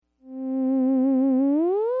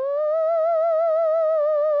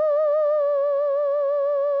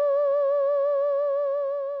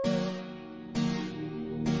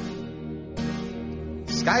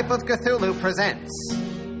Type of Cthulhu presents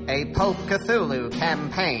a Pulp Cthulhu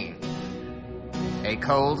campaign. A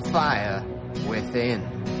Cold Fire Within.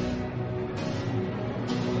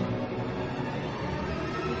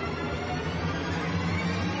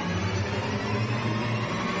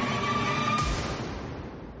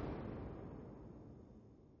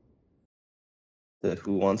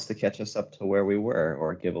 Who wants to catch us up to where we were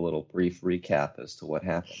or give a little brief recap as to what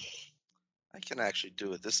happened? I can actually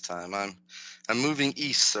do it this time. I'm moving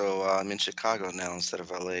east, so I'm in Chicago now instead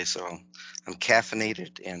of LA, so I'm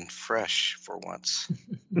caffeinated and fresh for once.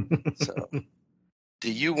 So,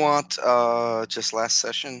 do you want just last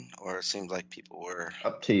session, or it seemed like people were...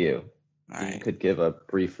 Up to you. All You right. could give a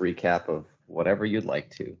brief recap of whatever you'd like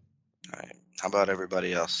to. All right. How about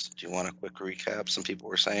everybody else? Do you want a quick recap, some people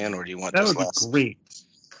were saying, or do you want That just would last? be great.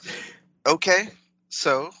 Okay.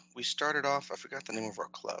 So, we started off, I forgot the name of our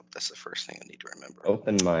club. That's the first thing I need to remember.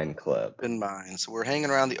 Open Mind Club. Open Minds. So we're hanging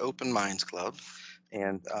around the Open Minds Club,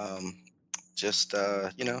 and just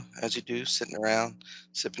as you do, sitting around,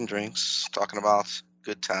 sipping drinks, talking about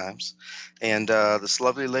good times. And this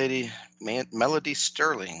lovely lady, Melody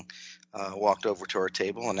Sterling, walked over to our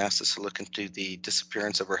table and asked us to look into the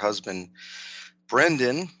disappearance of her husband,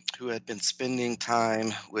 Brendan, who had been spending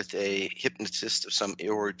time with a hypnotist of some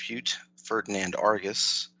ill repute, Ferdinand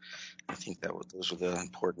Argus. I think those were the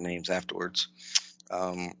important names afterwards.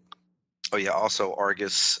 Also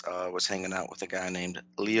Argus was hanging out with a guy named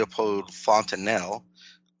Leopold Fontenelle,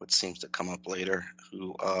 which seems to come up later,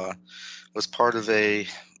 who was part of a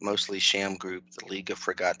mostly sham group, the League of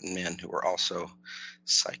Forgotten Men, who were also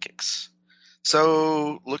psychics.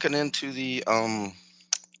 So looking into the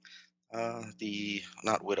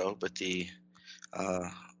not widow, but the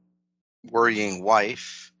worrying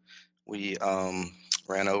wife, we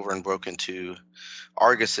ran over and broke into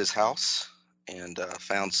Argus's house and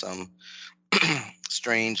found some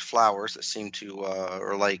strange flowers that seemed to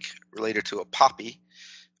are like related to a poppy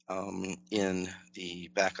in the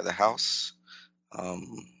back of the house.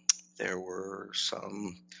 There were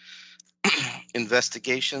some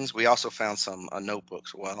investigations. We also found some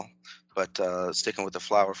notebooks. But sticking with the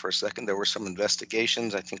flower for a second, there were some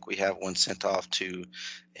investigations. I think we have one sent off to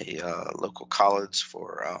a local college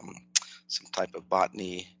for some type of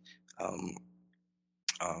botany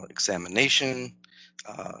examination.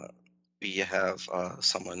 We have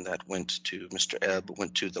someone that Mr. Ebb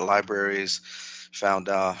went to the libraries, found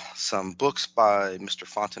some books by Mr.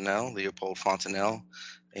 Fontenelle, Leopold Fontenelle,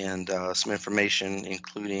 and some information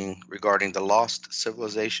regarding the lost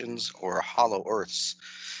civilizations or hollow earths,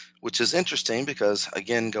 which is interesting because,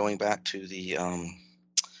 again, going back to the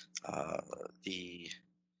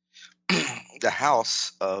the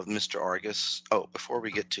house of Mr. Argus. Oh, before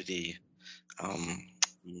we get to the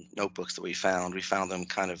notebooks that we found them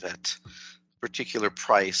kind of at particular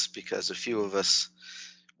price because a few of us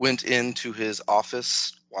went into his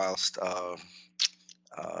office whilst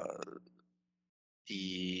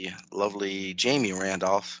the lovely Jamie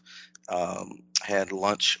Randolph had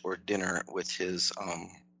lunch or dinner with his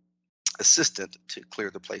assistant to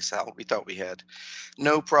clear the place out. We thought we had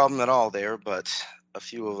no problem at all there, but a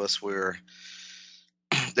few of us were...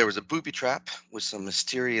 There was a booby trap with some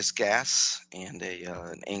mysterious gas, and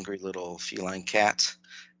an angry little feline cat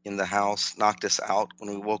in the house knocked us out. When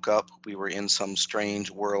we woke up, we were in some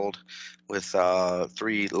strange world with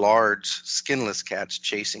 3 large skinless cats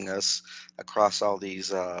chasing us across all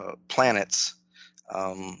these planets,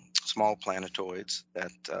 small planetoids,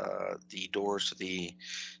 that the doors to the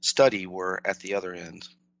study were at the other end.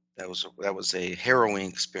 That was a harrowing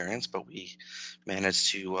experience, but we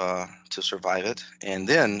managed to survive it. And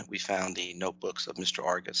then we found the notebooks of Mr.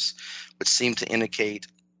 Argus, which seemed to indicate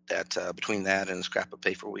that between that and a scrap of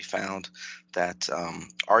paper, we found that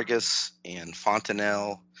Argus and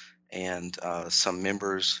Fontenelle and some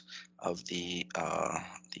members of the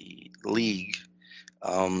League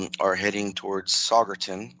are heading towards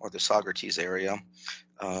Saugerton, or the Saugerties area,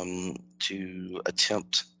 to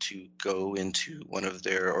attempt to go into one of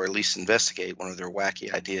their, or at least investigate one of their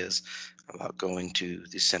wacky ideas about going to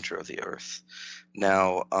the center of the earth.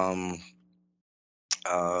 Now,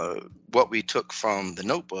 what we took from the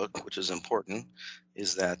notebook, which is important,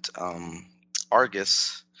 is that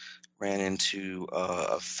Argus ran into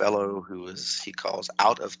a fellow who he calls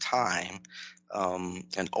out of time,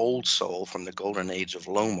 an old soul from the golden age of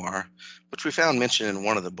Lomar, which we found mentioned in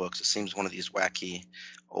one of the books. It seems one of these wacky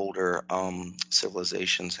older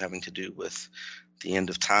civilizations having to do with the end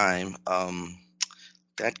of time.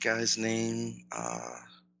 That guy's name,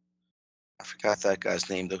 I forgot that guy's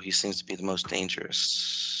name, though he seems to be the most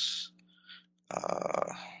dangerous.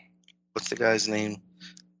 What's the guy's name?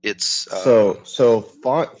 it's So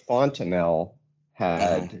Fontenelle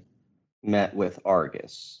had met with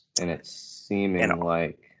Argus, and it's seeming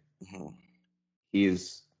like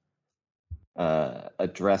he's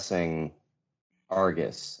addressing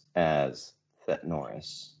Argus as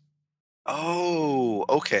Thetnoris. Oh,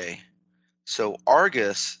 okay. So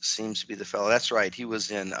Argus seems to be the fellow. That's right. He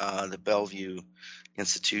was in the Bellevue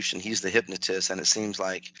Institution. He's the hypnotist, and it seems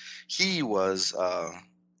like he was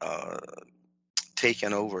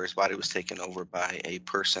taken over. His body was taken over by a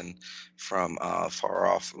person from far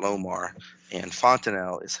off Lomar, and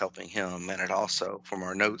Fontenelle is helping him. And it also, from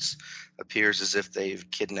our notes, appears as if they've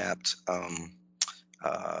kidnapped.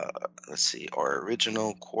 Let's see, our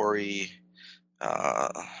original quarry.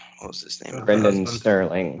 What was his name? Brendan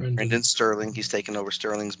Sterling. Brendan Sterling. He's taken over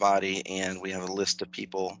Sterling's body, and we have a list of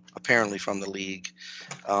people, apparently from the League,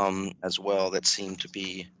 as well, that seem to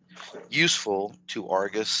be useful to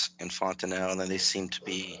Argus and Fontenelle. And then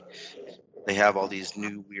they have all these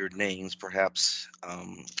new weird names. Perhaps,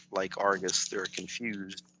 like Argus, they're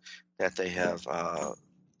confused that they have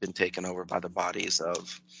been taken over by the bodies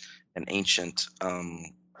of an ancient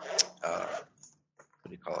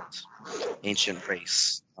ancient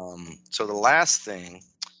race. So the last thing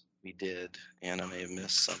we did, and I may have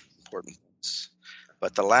missed some important things,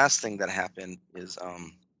 but the last thing that happened is a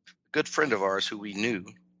good friend of ours who we knew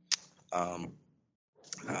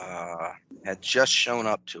had just shown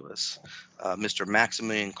up to us, Mr.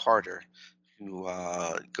 Maximilian Carter, who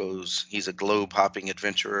he's a globe-hopping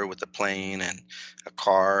adventurer with a plane and a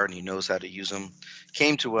car, and he knows how to use them,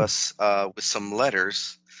 came to us with some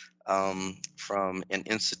letters from an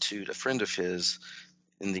institute, a friend of his,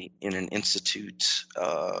 in an institute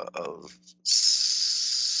of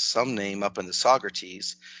some name up in the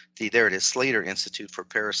Socrates. There it is, Slater Institute for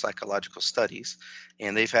Parapsychological Studies,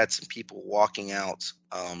 and they've had some people walking out.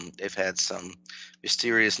 They've had some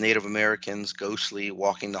mysterious Native Americans, ghostly,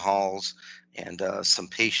 walking the halls, and some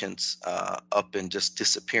patients up and just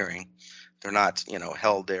disappearing. They're not,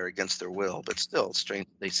 held there against their will, but still strange.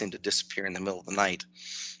 They seem to disappear in the middle of the night.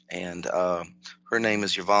 And her name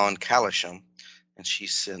is Yvonne Calisham, and she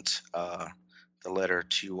sent the letter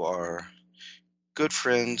to our good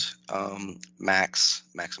friend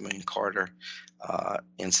Maximilian Carter,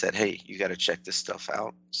 and said, hey, you got to check this stuff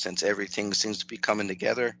out. Since everything seems to be coming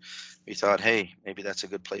together, we thought, hey, maybe that's a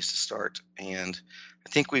good place to start. And I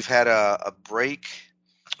think we've had a break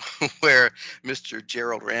where Mr.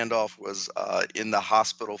 Gerald Randolph was in the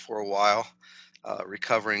hospital for a while,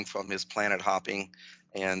 recovering from his planet hopping,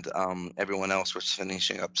 and everyone else was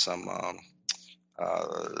finishing up some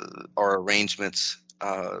our arrangements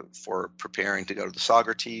for preparing to go to the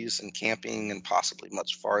Socrates and camping and possibly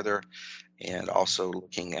much farther, and also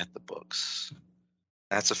looking at the books.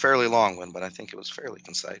 That's a fairly long one, but I think it was fairly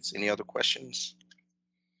concise. Any other questions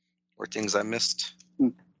or things I missed?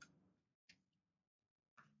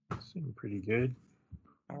 Seemed pretty good.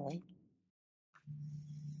 All right.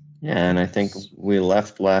 Yeah, and I think we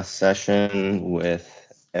left last session with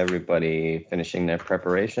everybody finishing their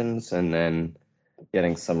preparations and then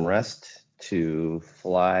getting some rest to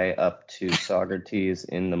fly up to Socrates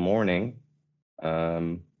in the morning.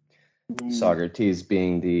 Socrates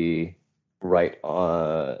being the right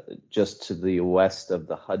just to the west of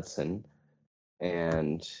the Hudson,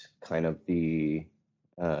 and kind of the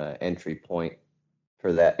entry point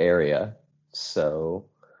for that area. So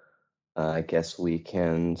I guess we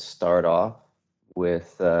can start off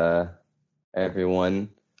with everyone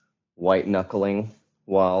white knuckling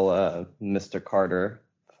while Mr. Carter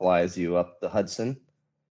flies you up the Hudson.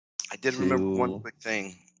 I did remember one quick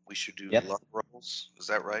thing. We should do luck rolls. Is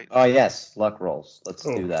that right? Oh, yes, luck rolls. Let's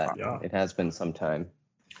do that. Yeah. It has been some time.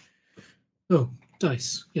 Oh,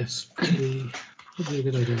 dice. Yes, probably a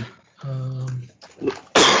good idea.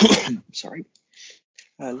 Sorry.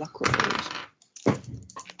 Luck rolls.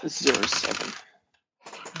 07.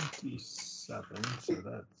 27, so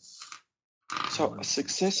that's... So a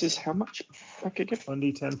success is how much? Okay, good.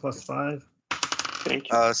 1d10 plus 5.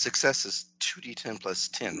 Thank you. Success is 2d10 plus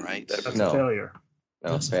 10, right? That's No. a failure.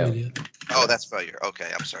 No, That's fail. failure. Oh, that's failure.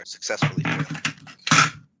 Okay, I'm sorry. Successfully failed.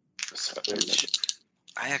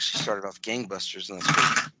 I actually started off gangbusters, and that's what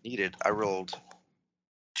I needed. I rolled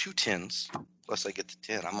 2 10s, plus I get to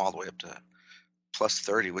 10. I'm all the way up to plus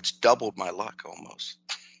 30, which doubled my luck almost.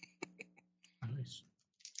 Nice.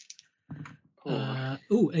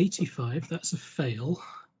 Cool. 85. That's a fail,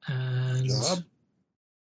 and Job.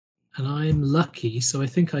 and I'm lucky, so I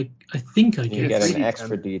think I You get get an 3d10.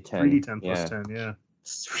 extra D10. 3d10 yeah. plus 10, yeah.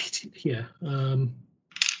 3. Yeah. I'm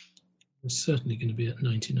certainly going to be at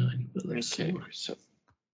 99, but let's see. Okay, so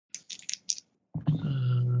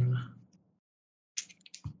Uh,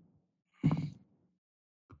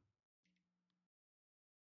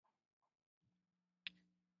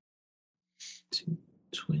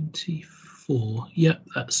 24. Yep,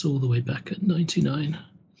 that's all the way back at 99.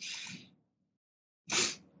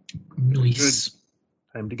 Nice.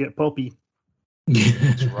 Time to get pulpy.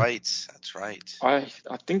 That's right. That's right. I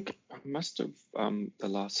think I must have the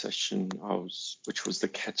last session which was the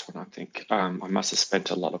cats one. I think I must have spent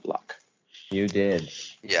a lot of luck. You did.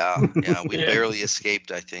 Yeah, we Yeah. barely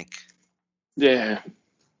escaped, I think. Yeah.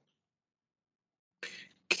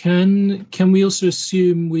 Can we also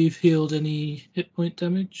assume we've healed any hit point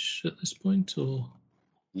damage at this point, or?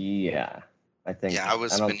 Yeah, I think. Yeah, I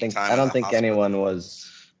was I don't spending think. time I in don't the think hospital. anyone was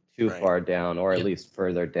too Right. far down, or at Yep. least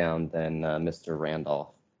further down than Mr.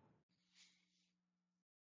 Randolph.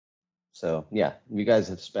 So yeah, you guys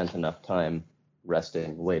have spent enough time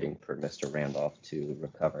resting, waiting for Mr. Randolph to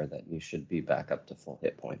recover. That you should be back up to full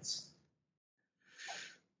hit points.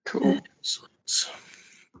 Cool. Excellent.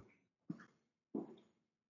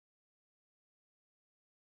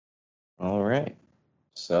 All right.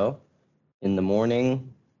 So, in the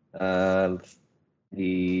morning of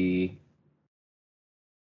the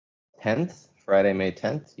 10th, Friday, May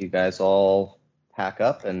 10th, you guys all pack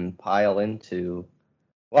up and pile into.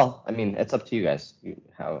 Well, I mean, it's up to you guys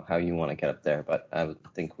how you want to get up there, but I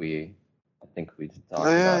think we talked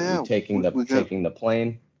about you taking taking the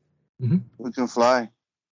plane, We can fly.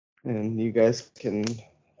 and you guys can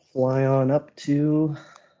fly on up to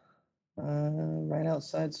right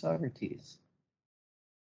outside Socrates.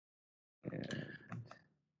 And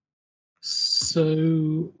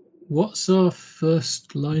So, what's our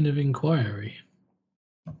first line of inquiry?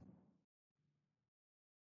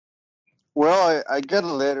 Well, I got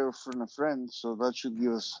a letter from a friend, so that should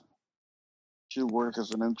work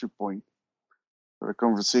as an entry point for a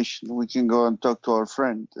conversation. We can go and talk to our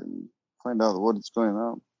friend and find out what is going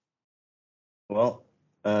on. Well,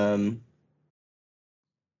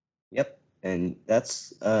 yep, and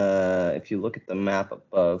that's if you look at the map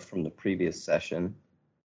above from the previous session,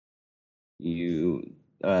 you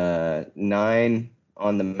 9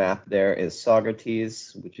 on the map there is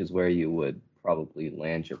Socrates, which is where you would probably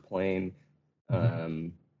land your plane.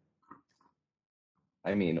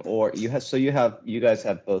 I mean, or you guys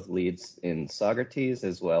have both leads in Socrates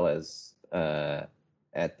as well as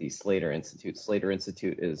at the Slater Institute. Slater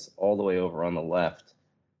Institute is all the way over on the left.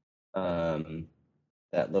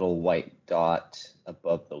 That little white dot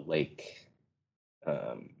above the lake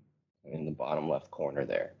in the bottom left corner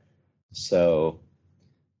there. So,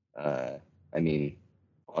 I mean,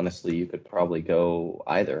 honestly, you could probably go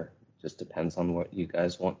either. Just depends on what you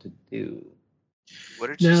guys want to do. What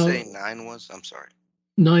did you Now- say 9 was? I'm sorry.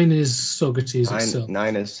 9 is Socrates itself.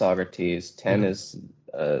 9 is Socrates. 10 is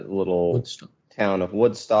a little Woodstock. town of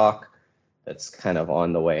Woodstock that's kind of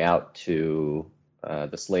on the way out to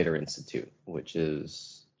the Slater Institute, which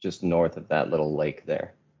is just north of that little lake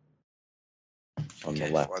there on the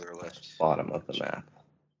left Farther left. bottom of the map.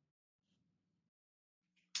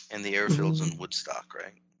 And the airfield's in Woodstock,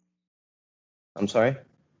 right? I'm sorry?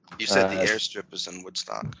 You said the Uh, airstrip is in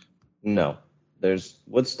Woodstock. No. There's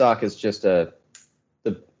Woodstock is just the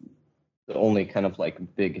only kind of like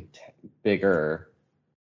bigger,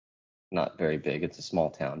 not very big, it's a small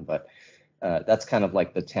town, but that's kind of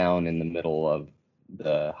like the town in the middle of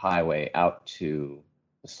the highway out to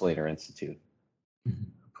the Slater Institute.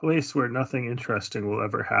 Place where nothing interesting will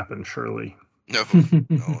ever happen, surely. No,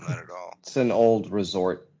 not at all. It's an old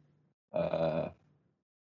resort town.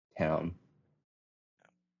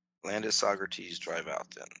 Land at Socrates, drive out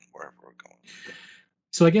then, wherever we're going.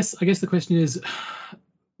 So I guess the question is,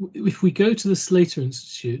 if we go to the Slater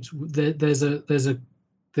Institute,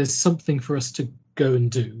 there's something for us to go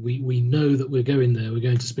and do. We know that we're going there. We're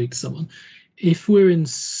going to speak to someone. If we're in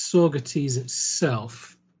Socrates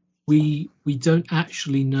itself, we don't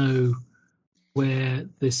actually know where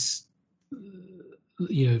this,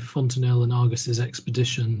 Fontenelle and Argus's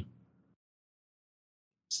expedition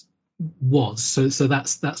was. So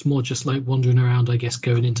that's more just like wandering around, I guess,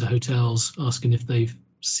 going into hotels, asking if they've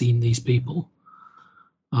seen these people.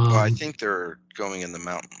 Well, I think they're going in the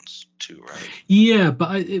mountains too, right? Yeah,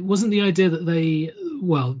 but it wasn't the idea that they.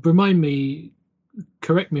 Well,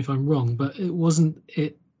 correct me if I'm wrong, but it wasn't.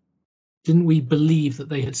 Didn't we believe that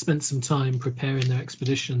they had spent some time preparing their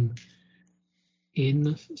expedition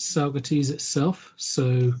in Socrates itself?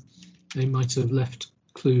 So they might have left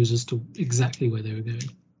clues as to exactly where they were going.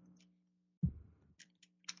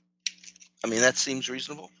 I mean, that seems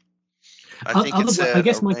reasonable. I think it's I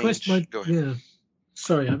guess a my range. question. Go ahead. Yeah.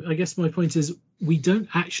 Sorry, I guess my point is we don't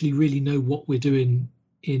actually really know what we're doing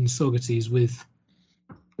in Socrates with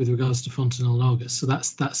regards to Fontenelle and Argus. So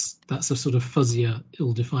that's a sort of fuzzier,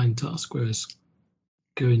 ill-defined task, whereas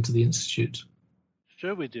going to the Institute.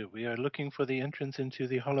 Sure we do. We are looking for the entrance into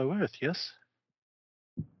the Hollow Earth, yes?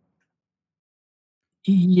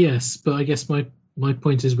 Yes, but I guess my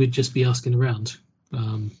point is we'd just be asking around.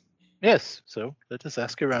 Yes, so let us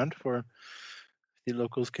ask around for if the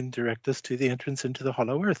locals can direct us to the entrance into the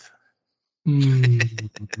Hollow Earth.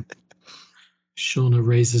 Shauna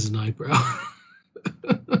raises an eyebrow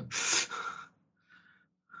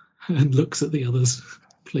and looks at the others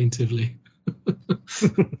plaintively.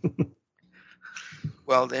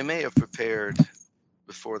 Well, they may have prepared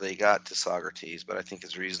before they got to Socrates, but I think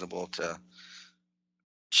it's reasonable to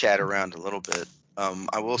chat around a little bit.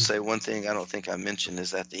 I will say one thing I don't think I mentioned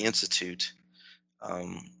is that the institute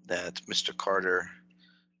that Mr. Carter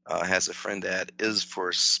has a friend at is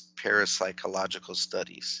for parapsychological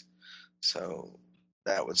studies. So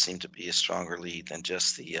that would seem to be a stronger lead than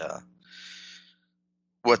just the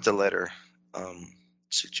what the letter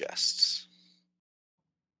suggests.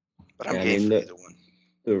 But I'm game for either one.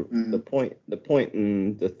 The point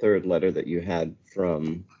in the third letter that you had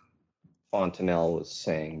from Fontenelle was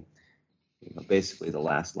saying, basically the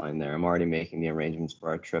last line there, I'm already making the arrangements for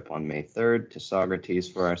our trip on May 3rd to Socrates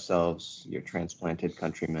for ourselves, your transplanted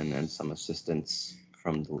countrymen, and some assistance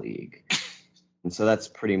from the League. And so that's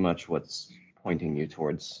pretty much what's pointing you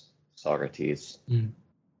towards Socrates.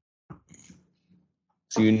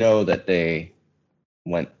 So you know that they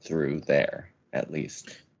went through there, at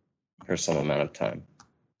least, for some amount of time.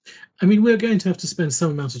 I mean, we're going to have to spend some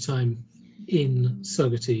amount of time in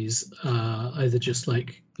Socrates, either just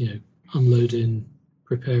unloading,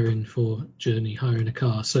 preparing for journey, hiring a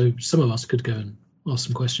car. So some of us could go and ask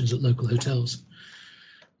some questions at local hotels.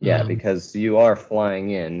 Yeah, because you are flying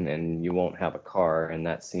in and you won't have a car, and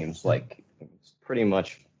that seems like it's pretty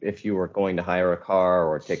much if you were going to hire a car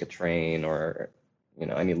or take a train or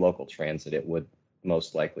any local transit, it would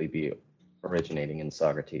most likely be originating in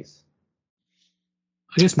Socrates.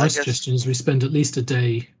 I guess my suggestion is we spend at least a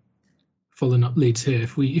day following up leads here.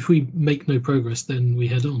 If we make no progress, then we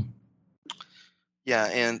head on. Yeah,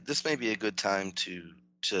 and this may be a good time to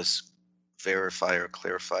just verify or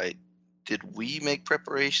clarify. Did we make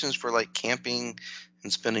preparations for like camping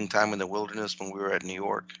and spending time in the wilderness when we were at New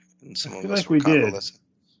York? And some of us were convalescent.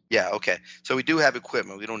 Yeah, okay. So we do have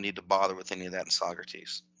equipment. We don't need to bother with any of that in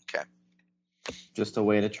Socrates. Okay. Just a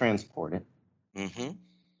way to transport it. Mm-hmm.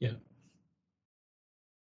 Yeah.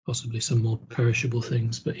 Possibly some more perishable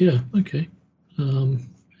things, but yeah, okay.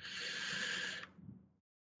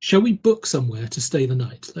 Shall we book somewhere to stay the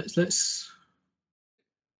night? Let's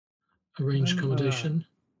arrange accommodation.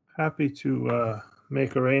 Happy to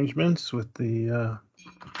make arrangements with the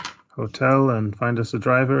hotel and find us a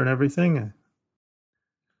driver and everything. I'm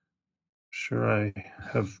sure I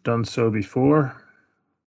have done so before.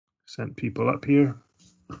 Sent people up here.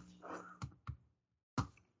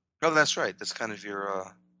 Oh, that's right. That's kind of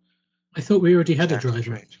your. I thought we already had a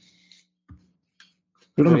driver. Right.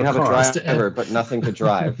 We don't have a driver, but nothing to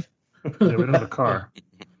drive. Yeah, we don't have a car.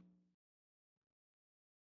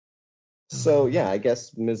 So yeah, I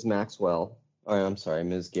guess Ms. Maxwell, or I'm sorry,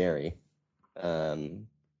 Ms. Gary. I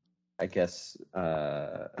guess you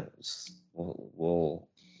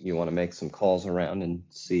want to make some calls around and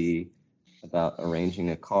see about arranging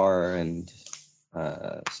a car and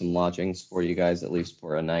some lodgings for you guys, at least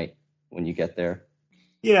for a night when you get there.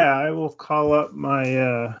 Yeah, I will call up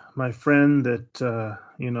my my friend that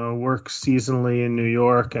works seasonally in New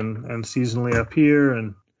York and seasonally up here,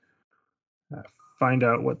 and find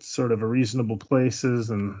out what sort of a reasonable place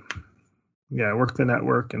is, and work the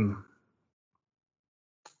network. And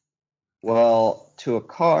well, to a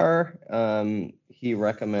car, he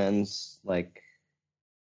recommends I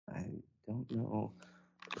don't know.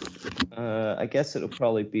 I guess it'll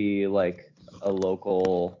probably be like a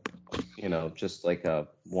local, just like a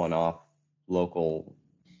one-off local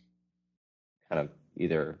kind of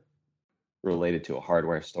either related to a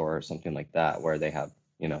hardware store or something like that, where they have,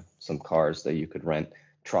 some cars that you could rent,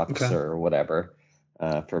 trucks or whatever,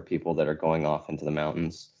 for people that are going off into the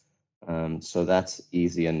mountains. So that's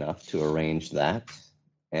easy enough to arrange that.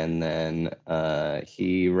 And then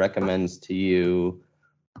he recommends to you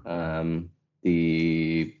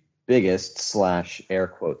the biggest / air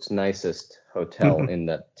quotes nicest hotel in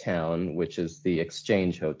the town, which is the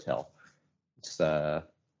Exchange Hotel. It's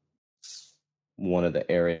one of the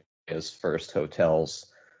area's first hotels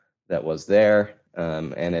that was there,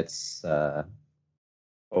 and it's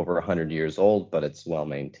over 100 years old, but it's well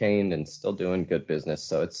maintained and still doing good business.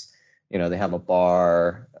 So it's they have a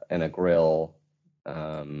bar and a grill.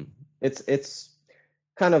 It's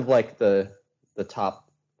kind of like the top,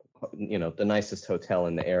 the nicest hotel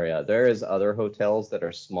in the area. There is other hotels that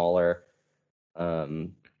are smaller,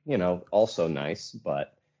 also nice,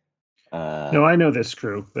 but No, I know this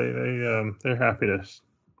crew. They're happy to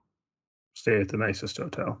stay at the nicest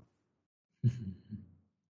hotel.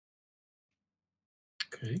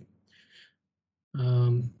 Okay.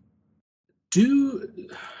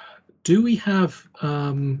 Do we have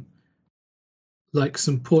like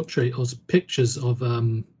some portrait or pictures of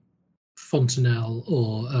Fontenelle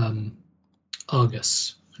or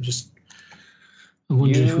Argus? I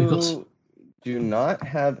wonder if we got. you do not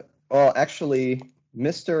have. Well, actually,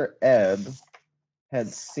 Mr. Ebb had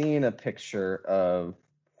seen a picture of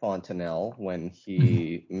Fontenelle when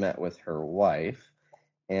he met with her wife,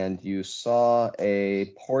 and you saw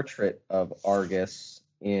a portrait of Argus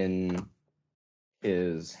in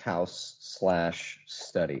his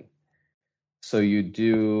house/study. So you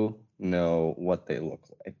do know what they look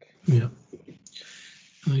like. Yeah.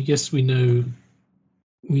 I guess we know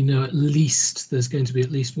at least there's going to be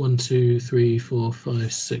at least 1, 2, 3, 4,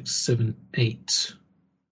 5, 6, 7, 8.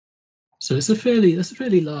 So that's a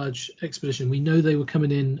fairly large expedition. We know they were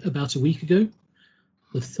coming in about a week ago,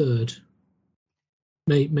 the 3rd,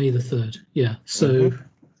 May the 3rd. Yeah. So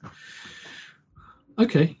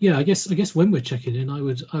okay, yeah. I guess when we're checking in, I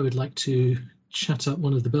would like to chat up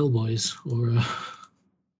one of the bellboys or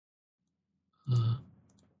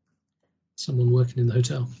someone working in the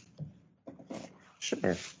hotel.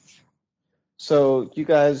 Sure. So you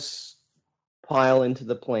guys pile into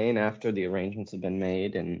the plane after the arrangements have been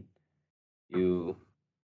made, and you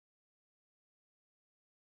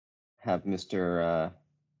have Mr.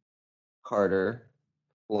 Carter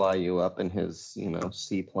fly you up in his,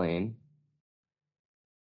 seaplane.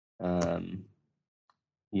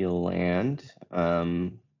 You'll land,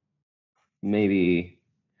 maybe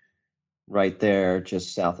right there,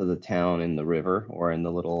 just south of the town in the river or in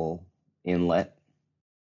the little inlet.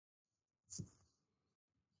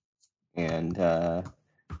 And you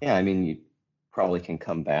probably can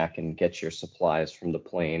come back and get your supplies from the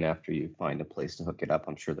plane after you find a place to hook it up.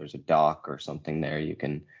 I'm sure there's a dock or something there you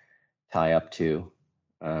can tie up to.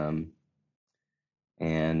 You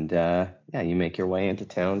make your way into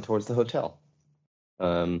town towards the hotel.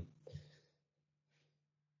 Now,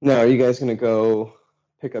 are you guys going to go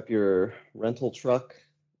pick up your rental truck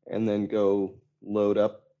and then go load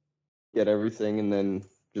up, get everything, and then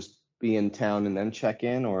just be in town and then check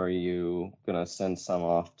in, or are you going to send some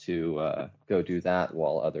off to go do that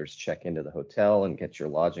while others check into the hotel and get your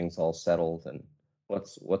lodgings all settled? And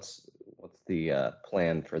what's the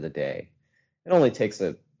plan for the day? It only takes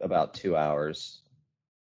about 2 hours,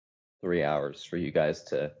 3 hours for you guys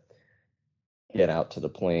to get out to the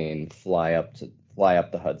plane, fly up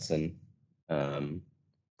the Hudson.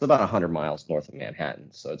 It's about 100 miles north of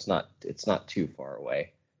Manhattan, so it's not too far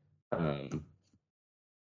away.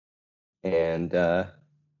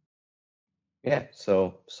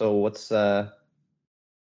 So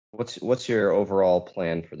what's your overall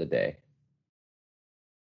plan for the day?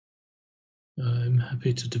 I'm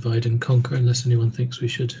happy to divide and conquer unless anyone thinks we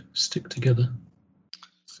should stick together.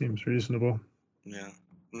 Seems reasonable. Yeah.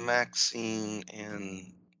 Maxine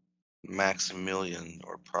and Maximilian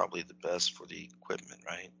are probably the best for the equipment,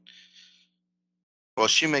 right? Well,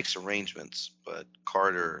 she makes arrangements, but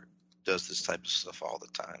Carter does this type of stuff all the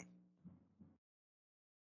time.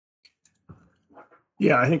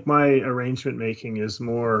 Yeah, I think my arrangement making is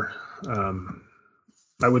more.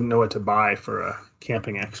 I wouldn't know what to buy for a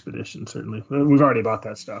camping expedition. Certainly, we've already bought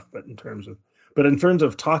that stuff. But in terms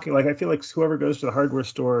of talking, like I feel like whoever goes to the hardware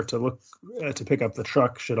store to look to pick up the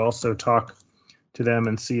truck should also talk to them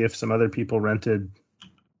and see if some other people rented,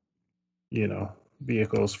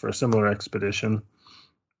 vehicles for a similar expedition.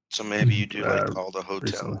 So maybe you do like all the hotel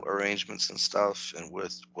recently. arrangements and stuff, and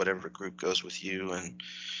with whatever group goes with you, and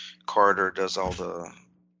Carter does all the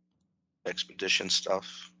expedition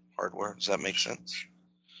stuff, hardware. Does that make sense?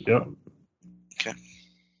 Yep. Okay.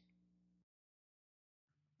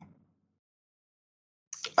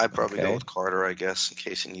 I'd probably go with Carter, I guess, in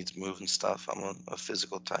case he needs moving stuff. I'm a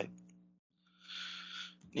physical type.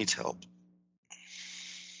 Needs help.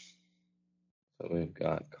 So we've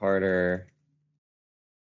got Carter,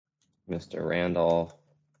 Mr. Randolph.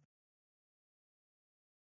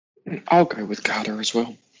 I'll go with Carter as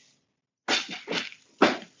well.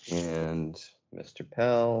 And Mr.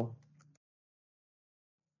 Pell.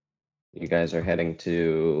 You guys are heading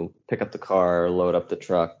to pick up the car, load up the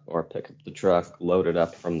truck, or pick up the truck, load it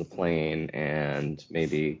up from the plane, and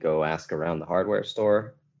maybe go ask around the hardware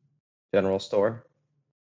store, general store.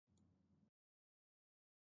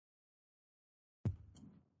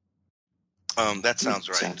 That sounds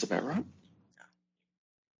right. Sounds about right.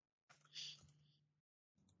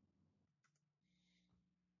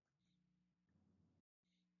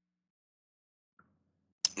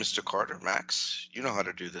 Mr. Carter, Max, you know how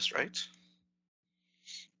to do this, right?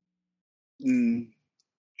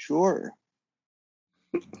 Sure.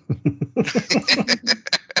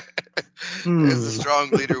 There's the strong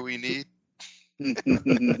leader we need. And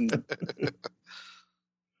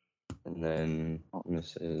then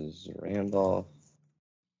Mrs. Randolph,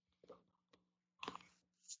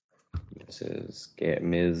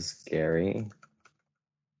 Ms. Gary,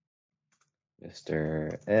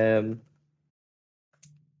 Mr. Ebb,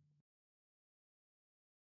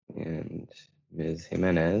 and Ms.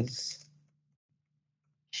 Jimenez.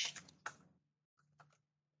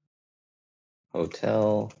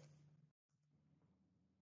 Hotel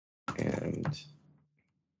and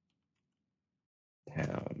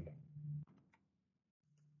town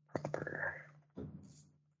proper.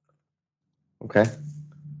 Okay,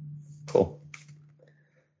 cool.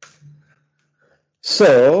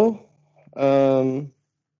 So, I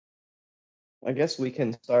guess we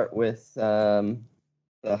can start with the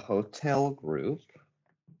hotel group.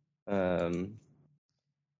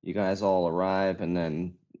 You guys all arrive and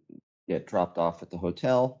then get dropped off at the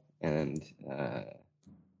hotel, and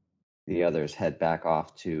the others head back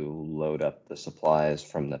off to load up the supplies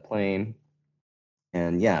from the plane.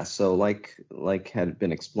 And yeah, so like had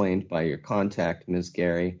been explained by your contact, Ms.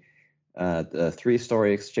 Gary, the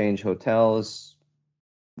 3-story Exchange Hotel is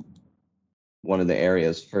one of the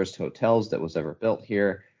area's first hotels that was ever built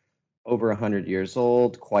here. Over 100 years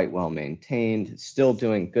old, quite well maintained, still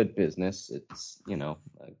doing good business. It's,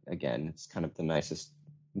 again, it's kind of the nicest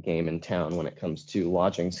game in town when it comes to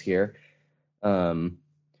lodgings here. And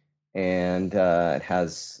it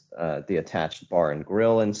has the attached bar and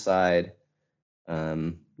grill inside.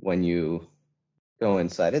 When you go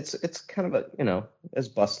inside, it's kind of as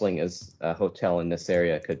bustling as a hotel in this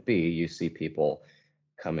area could be. You see people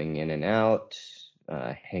coming in and out,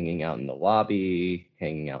 hanging out in the lobby,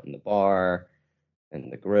 hanging out in the bar and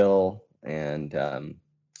the grill. And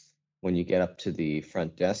when you get up to the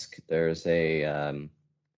front desk, there's a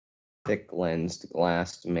thick-lensed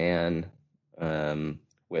glassed man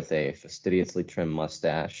with a fastidiously trimmed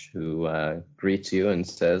mustache who greets you and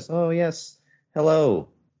says, "Oh, yes, hello.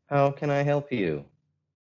 How can I help you?"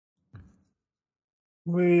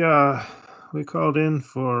 We called in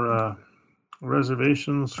for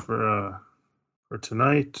reservations for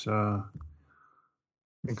tonight. I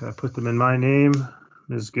think I put them in my name,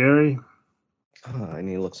 Ms. Gary. And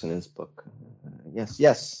he looks in his book.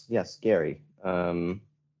 Yes, Gary.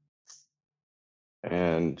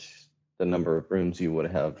 And the number of rooms you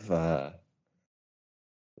would have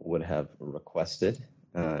requested.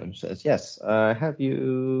 Says, yes, have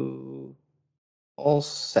you all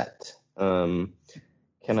set? Can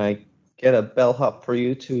I get a bellhop for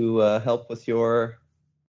you to help with your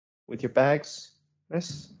bags,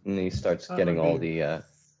 miss? And he starts getting all the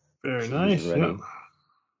very shoes nice. ready. Yeah.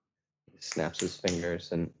 He snaps his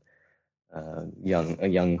fingers, and a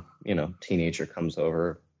young teenager comes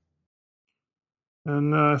over.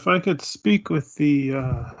 And if I could speak with the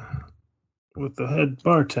head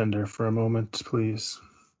bartender for a moment, please.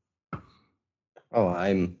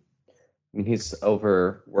 Oh, he's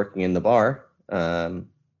over working in the bar.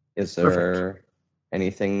 Is there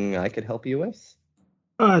anything I could help you with?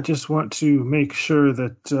 I just want to make sure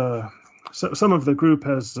that some of the group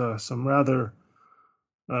has some rather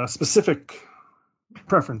specific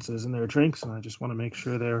preferences in their drinks, and I just want to make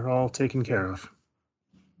sure they're all taken care of.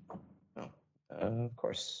 Of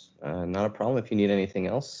course. Not a problem. If you need anything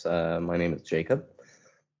else, my name is Jacob,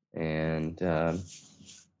 and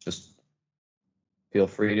just feel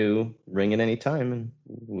free to ring at any time, and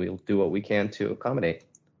we'll do what we can to accommodate.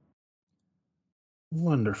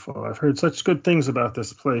 Wonderful. I've heard such good things about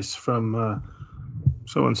this place from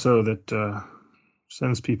so-and-so that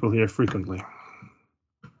sends people here frequently.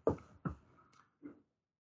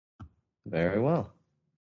 Very well.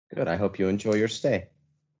 Good. I hope you enjoy your stay.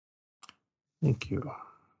 Thank you.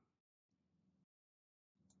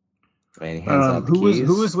 And he hands out the who keys.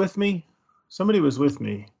 was with me? Somebody was with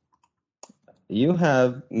me. You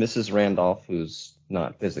have Mrs. Randolph, who's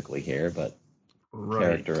not physically here, but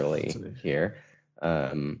characterally here.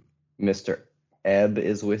 Mr. Ebb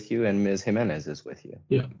is with you, and Ms. Jimenez is with you.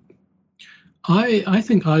 Yeah. I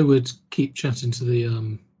think I would keep chatting to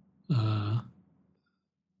the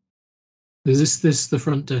is this the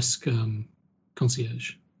front desk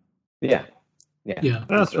concierge? Yeah.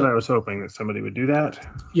 That's what I was hoping, that somebody would do that.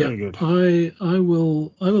 Yeah. Very good. I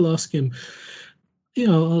will ask him.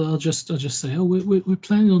 I'll just say, we're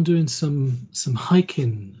planning on doing some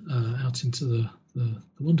hiking out into the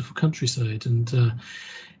wonderful countryside, and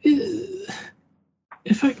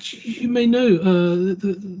In fact, you may know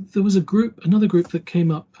there was another group that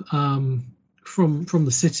came up from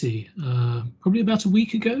the city probably about a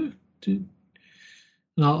week ago. And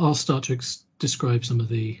I'll start to describe some of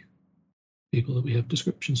the people that we have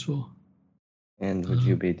descriptions for. And would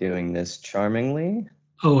you be doing this charmingly?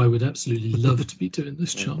 Oh, I would absolutely love to be doing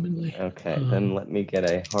this charmingly. Okay, then let me get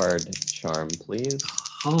a hard charm, please.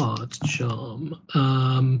 Hard charm.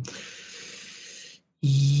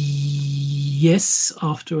 Yes,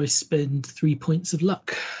 after I spend 3 points of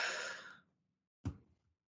luck.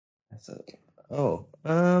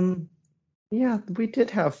 Yeah, we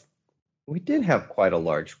did have quite a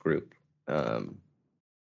large group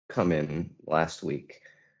come in last week.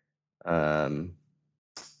 I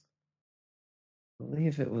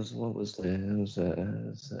believe it was a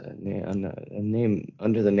name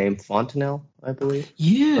under the name Fontenelle, I believe.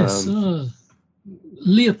 Yes,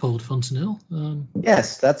 Leopold Fontenelle.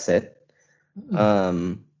 Yes, that's it.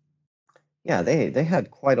 Yeah, they had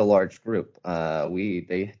quite a large group.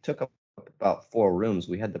 They took up about 4 rooms.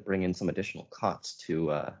 We had to bring in some additional cots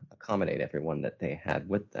to accommodate everyone that they had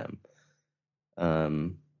with them.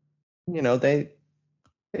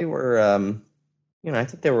 They were, I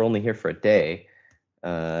think they were only here for a day.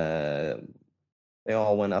 They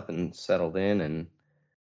all went up and settled in,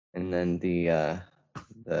 and then the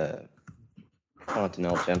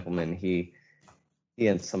Fontenelle gentleman, he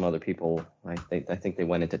and some other people, I think they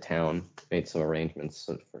went into town, made some arrangements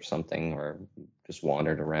for something, or just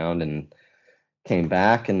wandered around and came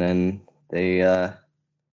back, and then they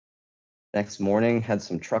next morning had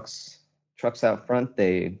some trucks out front.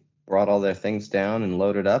 They brought all their things down and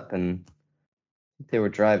loaded up, and they were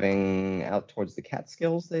driving out towards the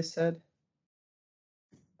Catskills, they said.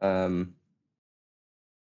 Yeah.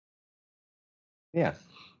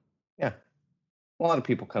 A lot of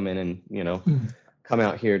people come in and, come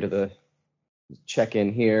out here to check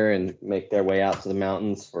in here and make their way out to the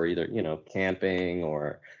mountains for either, camping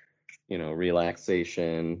or,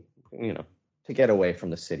 relaxation, to get away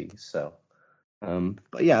from the city. So,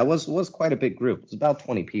 but yeah, it was quite a big group. It was about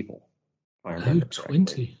 20 people. If I remember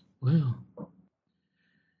correctly. 20. Wow.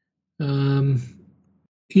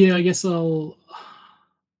 Yeah, I guess I'll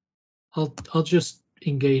just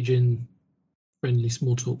engage in friendly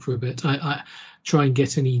small talk for a bit. I try and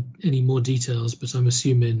get any more details, but I'm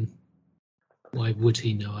assuming, why would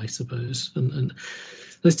he know, I suppose. And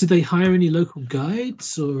did they hire any local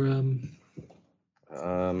guides or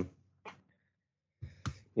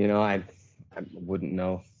I wouldn't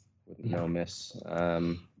know, miss. I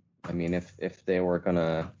mean, if they were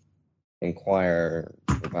gonna inquire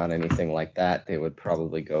about anything like that, they would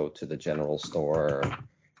probably go to the general store,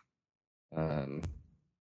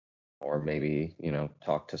 or maybe,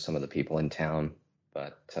 talk to some of the people in town.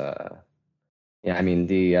 But yeah, I mean,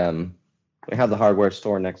 we have the hardware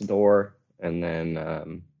store next door, and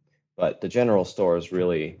then but the general store is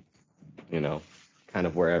really, kind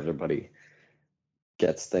of where everybody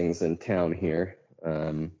gets things in town here.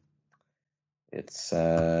 It's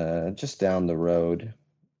just down the road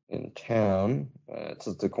in town. It's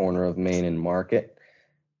at the corner of Main and Market.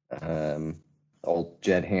 Old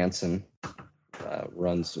Jed Hansen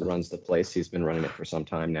runs the place. He's been running it for some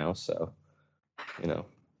time now. So,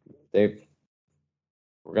 we're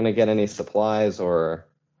gonna get any supplies or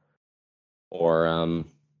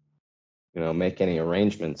make any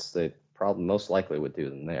arrangements. They probably most likely would do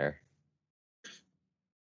them there.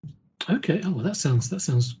 Okay. Oh, well, that sounds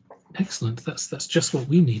excellent. That's just what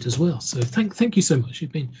we need as well. So thank you so much.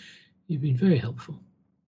 You've been very helpful.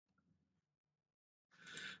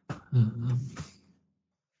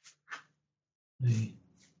 I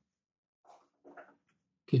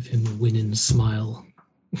give him a winning smile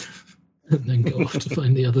and then go off to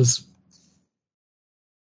find the others.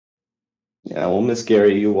 Yeah, well, Miss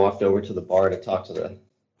Gary, you walked over to the bar to talk to the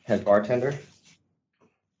head bartender?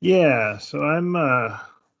 Yeah, so I'm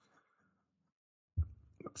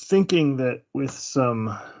thinking that with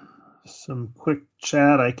some quick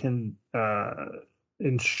chat, I can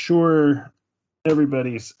ensure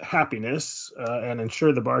everybody's happiness and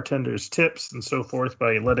ensure the bartender's tips and so forth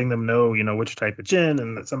by letting them know, which type of gin,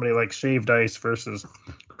 and that somebody likes shaved ice versus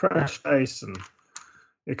crushed ice, and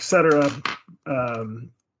etc.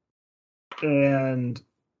 And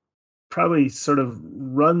probably sort of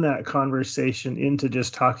run that conversation into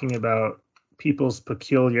just talking about people's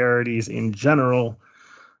peculiarities in general,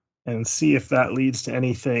 and see if that leads to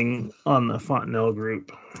anything on the Fontenelle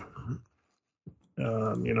group.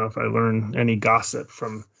 If I learn any gossip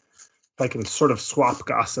if I can sort of swap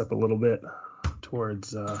gossip a little bit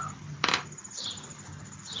towards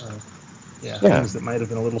things that might have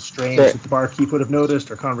been a little strange that the barkeep would have noticed,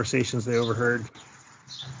 or conversations they overheard.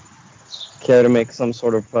 Care to make some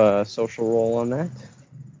sort of social roll on that,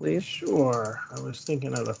 please? Sure. I was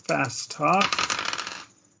thinking of a fast talk,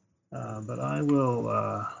 but I will.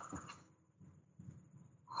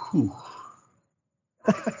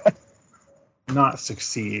 Not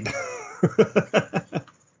succeed.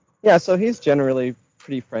 Yeah, so he's generally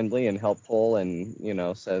pretty friendly and helpful, and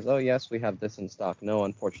says, "Oh yes, we have this in stock." No,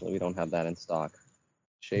 unfortunately, we don't have that in stock.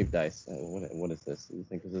 Shave dice. What is this? You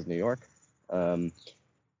think this is New York?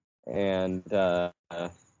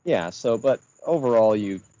 Yeah. So, but overall,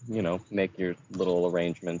 you make your little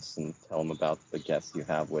arrangements and tell them about the guests you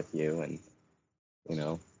have with you, and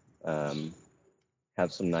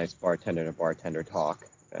have some nice bartender to bartender talk.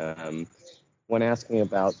 When asking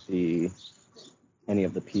about any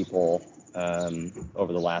of the people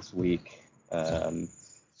over the last week,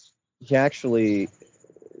 he actually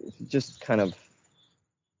just kind of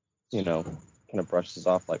brushes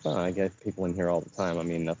off like, "Oh, I get people in here all the time. I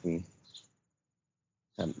mean, nothing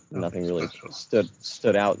really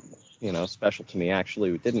stood out, special to me.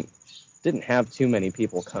 Actually, we didn't have too many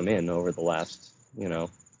people come in over the last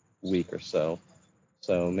week or so.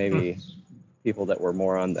 So maybe people that were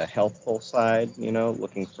more on the healthful side,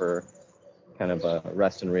 looking for kind of a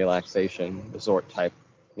rest and relaxation resort type,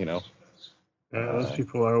 Yeah, those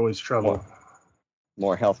people are always trouble.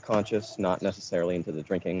 More health conscious, not necessarily into the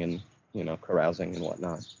drinking and carousing and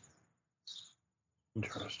whatnot."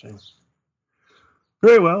 Interesting.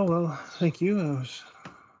 Very well. Well, thank you. That was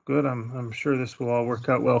good. I'm sure this will all work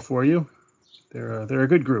out well for you. They're a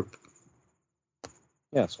good group.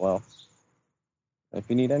 Yes. Well, if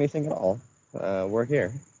you need anything at all, we're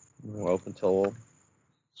here. We're open till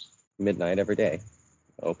midnight every day.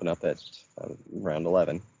 Open up at around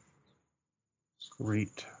 11.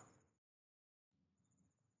 Great.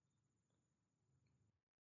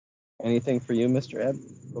 Anything for you, Mr. Ed,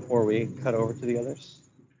 before we cut over to the others?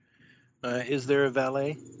 Is there a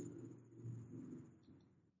valet?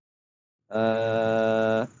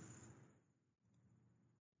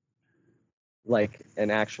 Like an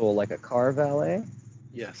actual, like a car valet?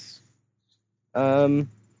 Yes.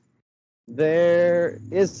 There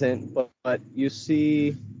isn't, but you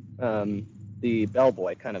see the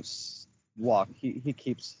bellboy kind of walk. He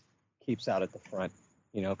keeps out at the front,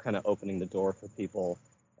 kind of opening the door for people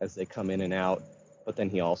as they come in and out. But then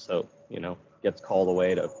he also, gets called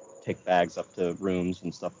away to take bags up to rooms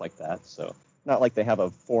and stuff like that. So not like they have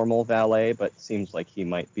a formal valet, but seems like he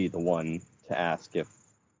might be the one to ask if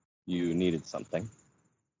you needed something.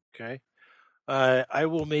 Okay. I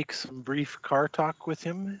will make some brief car talk with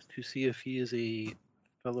him to see if he is a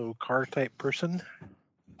fellow car type person.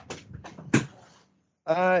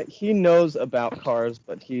 He knows about cars,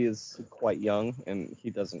 but he is quite young, and he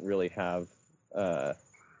doesn't really have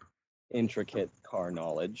intricate car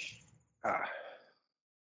knowledge.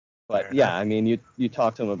 But yeah, I mean, you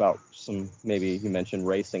talk to him about maybe you mentioned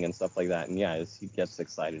racing and stuff like that, and yeah, he gets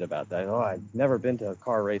excited about that. "Oh, I've never been to a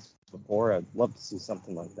car race before. I'd love to see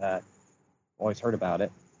something like that. Always heard about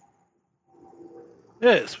it."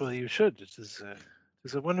 Yes, well, you should. It is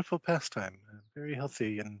a wonderful pastime, very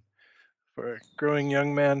healthy, and for a growing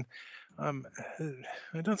young man. I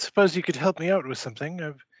don't suppose you could help me out with something.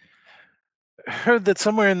 I've heard that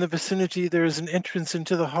somewhere in the vicinity there is an entrance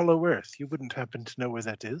into the Hollow Earth. You wouldn't happen to know where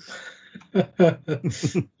that is?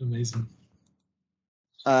 Amazing.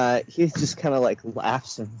 He just kind of like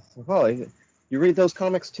laughs and, "Oh, you read those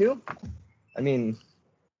comics too?" I mean,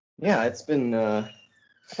 yeah, it's been,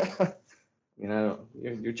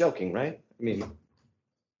 you're joking, right? I mean,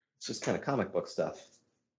 it's just kind of comic book stuff.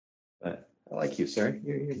 But I like you, sir.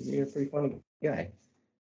 You're a pretty funny guy.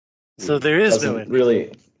 So there is no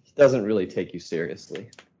entrance. He doesn't really take you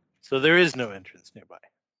seriously. So there is no entrance nearby.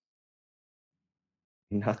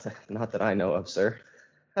 Not that I know of, sir.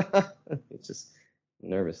 He just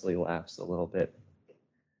nervously laughs a little bit.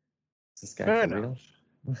 Is this guy Fair for enough.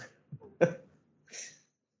 real?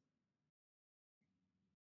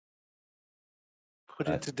 Put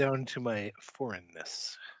it down to my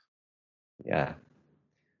foreignness. Yeah.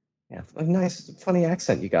 A nice, funny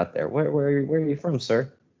accent you got there. Where are you from,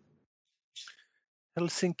 sir?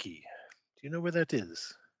 Helsinki. Do you know where that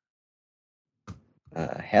is?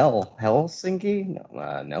 Helsinki?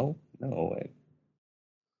 No.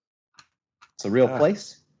 It's a real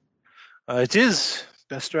place? It is.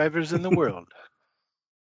 Best drivers in the world.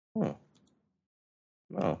 Oh,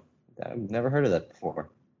 I've never heard of that before.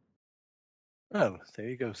 Oh, there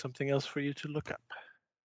you go. Something else for you to look up.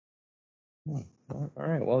 All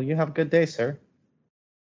right. Well, you have a good day, sir.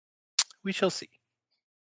 We shall see.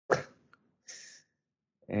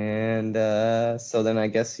 And so then I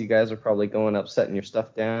guess you guys are probably going up, setting your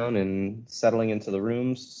stuff down, and settling into the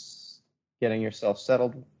rooms, getting yourself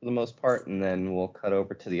settled for the most part, and then we'll cut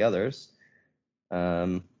over to the others.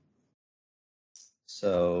 So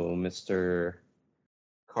Mr.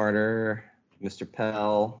 Carter, Mr.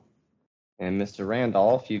 Pell, and Mr.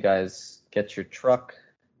 Randolph, you guys get your truck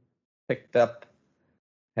picked up,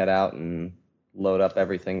 head out and load up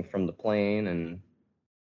everything from the plane, and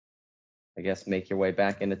I guess make your way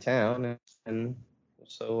back into town. And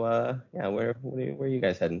so, yeah, where are you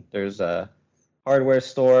guys heading? There's a hardware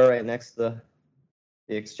store right next to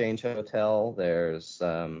the Exchange Hotel. There's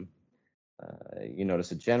you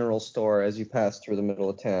notice a general store as you pass through the middle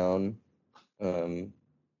of town.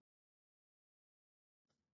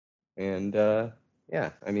 Yeah,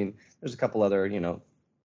 I mean, there's a couple other,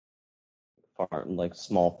 like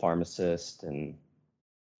small pharmacist and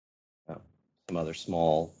some other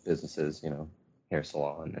small businesses, hair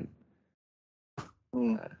salon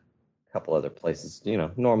and a couple other places,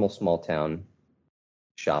 normal small town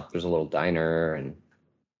shop. There's a little diner and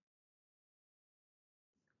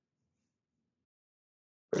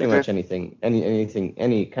pretty much anything,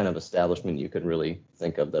 any kind of establishment you could really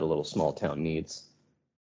think of that a little small town needs.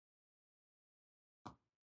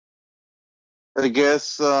 I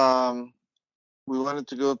guess we wanted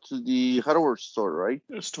to go to the hardware store, right?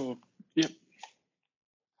 The store. Yep.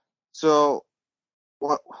 So,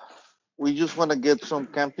 what? We just want to get some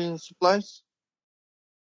camping supplies.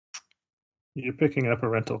 You're picking up a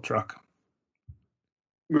rental truck.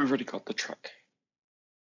 We've already got the truck.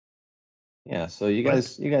 Yeah, so you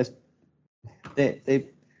guys, you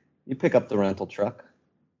pick up the rental truck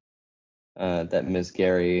that Ms.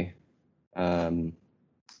 Gary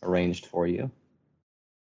arranged for you,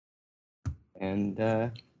 and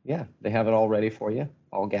yeah, they have it all ready for you,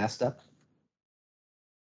 all gassed up.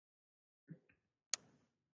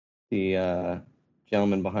 The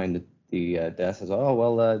gentleman behind the desk says, "Oh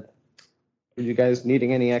well, are you guys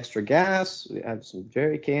needing any extra gas? We have some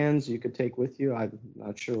jerry cans you could take with you. I'm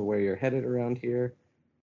not sure where you're headed around here.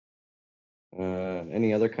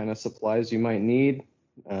 Any other kind of supplies you might need?"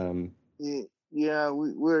 Yeah,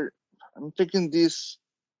 we're. I'm taking this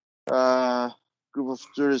group of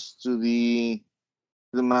tourists to the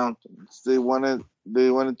mountains. They wanted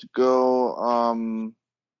to go.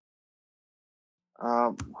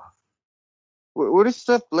 What is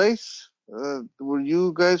that place? Where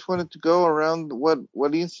you guys wanted to go around?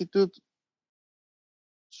 What institute?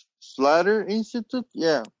 Slater Institute?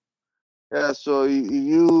 Yeah. So if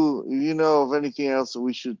you know of anything else that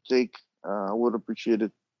we should take, I would appreciate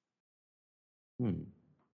it.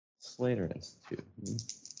 Slater Institute.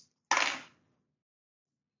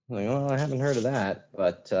 Like, well, I haven't heard of that,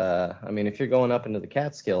 but I mean, if you're going up into the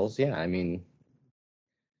Catskills, yeah, I mean,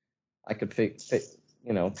 I could fit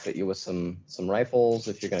you with some rifles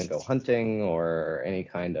if you're going to go hunting or any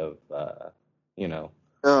kind of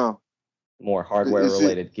more hardware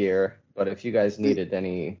related gear. But if you guys needed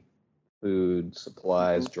any food,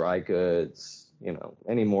 supplies, dry goods,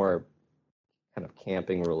 any more kind of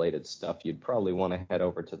camping related stuff, you'd probably want to head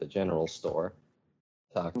over to the general store.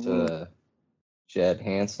 Talk to Jed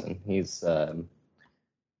Hansen. He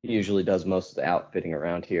usually does most of the outfitting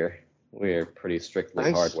around here. We're pretty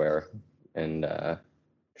strictly hardware and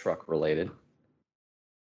truck related.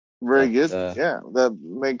 Very good. Yeah, that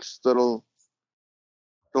makes total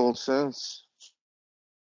sense.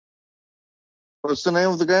 What's the name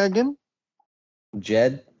of the guy again?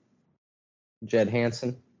 Jed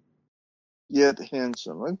Hansen. Jed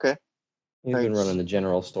Hansen. Okay. He's been running the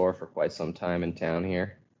general store for quite some time in town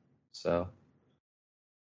here. So,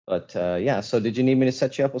 but yeah. So, did you need me to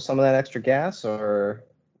set you up with some of that extra gas, or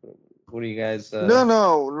what do you guys?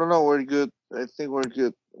 No. We're good. I think we're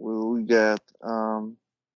good. We got.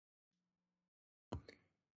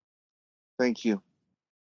 Thank you.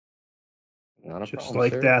 Not a Just problem,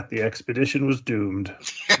 like sir. that, the expedition was doomed.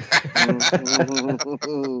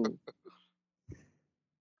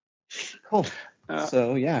 Cool.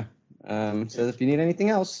 So yeah. So if you need anything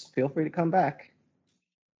else, feel free to come back.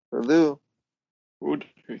 Will do. Would.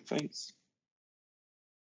 Thanks.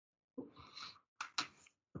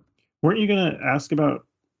 Weren't you gonna ask about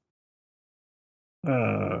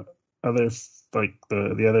others, like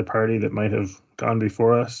the other party that might have gone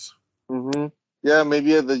before us? Yeah,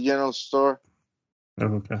 maybe at the general store. Oh,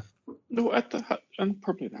 okay. No, at the hut, and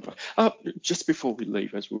probably that. Just before we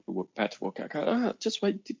leave, as we were about to walk out, just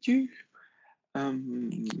wait. Did you,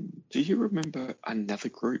 do you remember another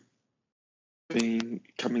group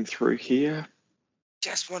coming through here?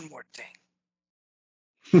 Just one more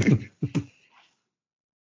thing.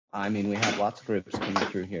 I mean, we have lots of groups coming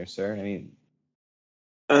through here, sir. I mean,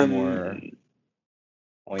 more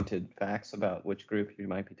pointed facts about which group you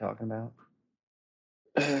might be talking about?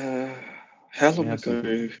 How long have some-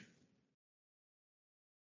 ago?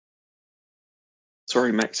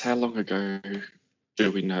 Sorry, Max. How long ago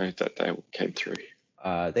do we know that they came through?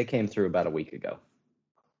 They came through about a week ago.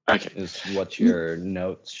 Okay. Is what your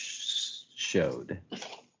notes showed.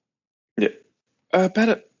 Yeah. About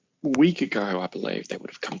a week ago, I believe they would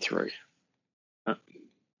have come through. Yeah.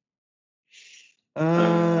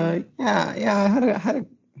 I had a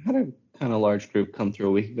kind of large group come through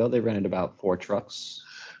a week ago. They rented about 4 trucks,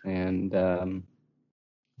 and I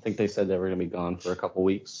think they said they were going to be gone for a couple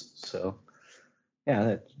weeks. So,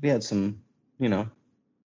 yeah, we had some, a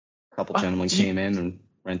couple gentlemen came in and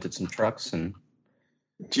rented some trucks. And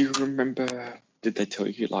do you remember? Did they tell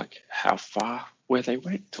you like how far where they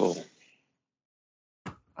went, or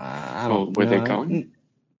I don't where know. they're going?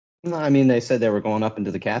 No, I mean, they said they were going up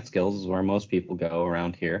into the Catskills, where most people go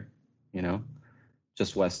around here,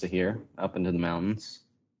 just west of here, up into the mountains.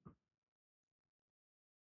 I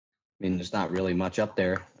mean, there's not really much up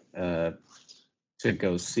there to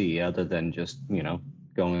go see other than just,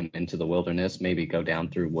 going into the wilderness, maybe go down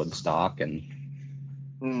through Woodstock and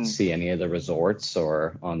see any of the resorts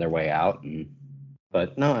or on their way out.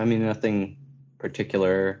 But no, I mean, nothing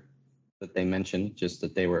particular that they mentioned, just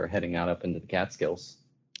that they were heading out up into the Catskills.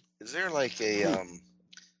 Is there like a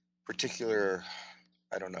particular,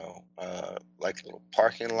 I don't know, like a little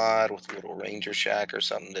parking lot with a little ranger shack or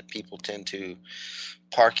something that people tend to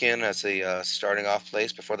park in as a starting off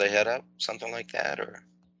place before they head up? Something like that, or?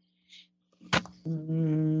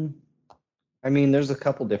 I mean, there's a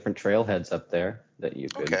couple different trailheads up there that you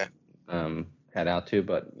could Okay. head out to,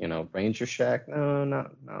 but Ranger Shack, no,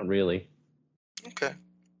 not really. Okay.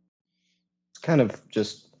 It's kind of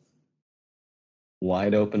just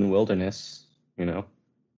wide open wilderness,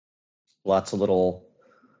 lots of little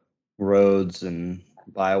roads and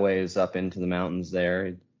byways up into the mountains there.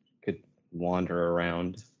 You could wander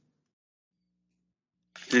around.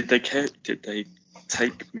 Did they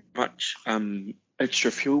take much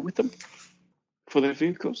extra fuel with them for their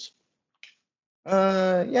vehicles?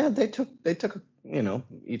 Yeah, they took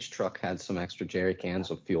each truck had some extra jerry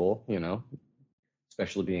cans of fuel,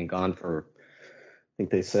 especially being gone for, I think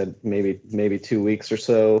they said maybe 2 weeks or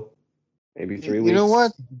so, maybe 3 weeks. You know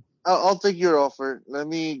what? I'll take your offer. Let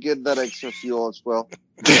me get that extra fuel as well.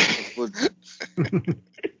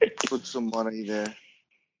 Put some money there.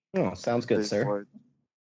 Oh, sounds good, sir.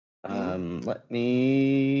 Let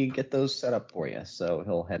me get those set up for you. So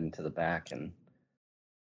he'll head into the back and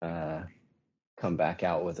come back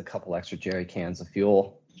out with a couple extra jerry cans of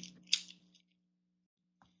fuel.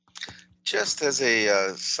 Just as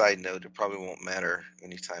a side note, it probably won't matter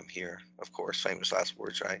anytime here, of course, famous last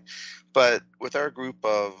words, right? But with our group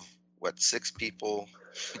of, 6 people,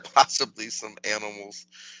 possibly some animals,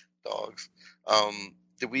 dogs,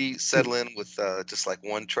 did we settle in with just like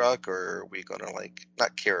one truck, or are we going to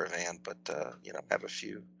not caravan, but, have a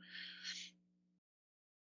few?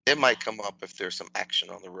 It might come up if there's some action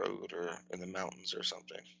on the road or in the mountains or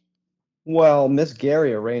something. Well, Miss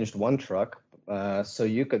Gary arranged one truck, so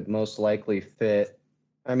you could most likely fit.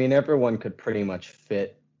 I mean, everyone could pretty much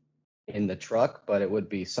fit in the truck, but it would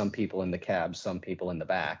be some people in the cab, some people in the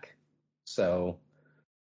back. So,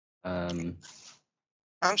 I'm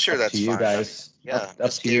sure that's to you fine. guys. Yeah,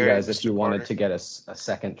 Up to you guys if you wanted to get a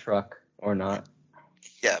second truck or not.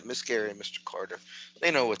 Yeah, Miss Gary and Mr. Carter,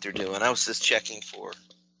 they know what they're doing. I was just checking for,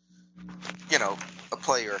 a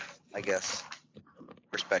player, I guess,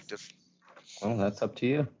 perspective. Well, that's up to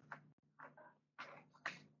you.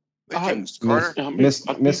 Mr. Carter?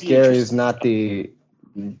 Miss Gary is not the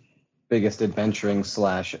biggest adventuring /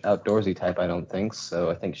 outdoorsy type, I don't think. So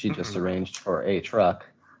I think she just arranged for a truck.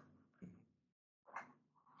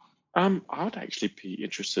 I'd actually be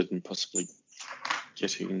interested in possibly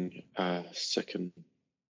getting a second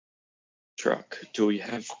truck. Do we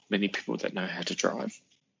have many people that know how to drive?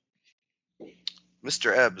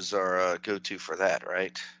 Mr. Ebbs are go-to for that,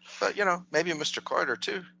 right? But, maybe Mr. Carter,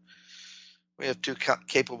 too. We have 2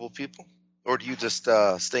 capable people. Or do you just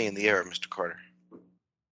stay in the air, Mr. Carter?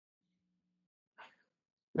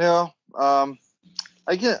 Yeah, I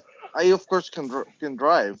of course can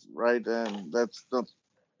drive, right? And that's not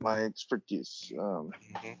my expertise.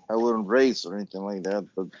 I wouldn't race or anything like that,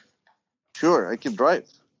 but sure, I can drive.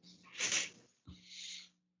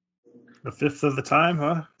 A fifth of the time,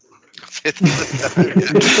 huh? Fifth of the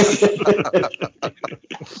time.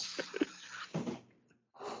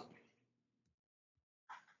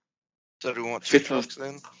 So do we want 2 trucks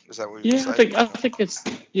then? Is that what we decided? I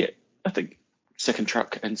think second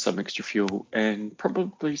truck and some extra fuel and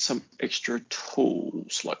probably some extra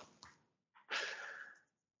tools like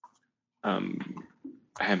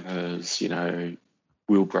hammers,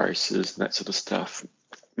 wheel braces and that sort of stuff.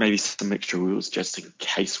 Maybe some extra wheels just in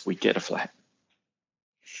case we get a flat.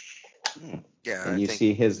 Yeah, And I you think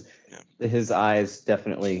see his eyes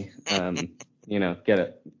definitely, get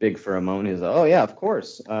it big for a moment. He's like, oh yeah, of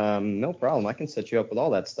course, no problem. I can set you up with all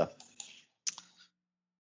that stuff.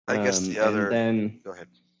 I guess the other. And then, Go ahead.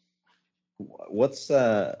 what's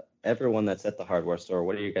everyone that's at the hardware store?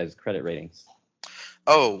 What are you guys' credit ratings?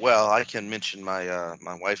 Oh well, I can mention my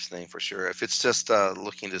my wife's name for sure. If it's just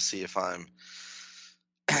looking to see if I'm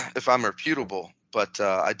reputable, but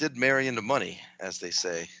I did marry into money, as they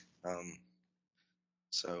say.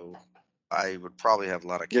 So I would probably have a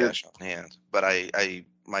lot of cash on hand, but I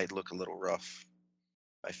might look a little rough.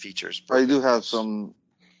 My features. I do have some.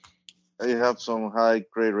 I have some high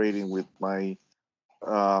grade rating with my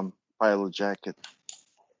pilot jacket.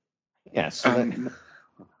 Yeah, so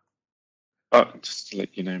Just to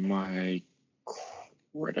let you know, my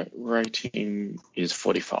credit rating is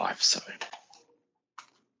 45. So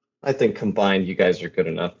I think combined, you guys are good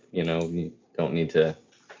enough. You don't need to.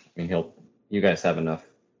 I mean, you guys have enough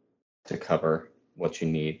to cover what you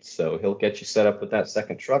need. So he'll get you set up with that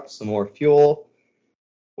second truck, some more fuel,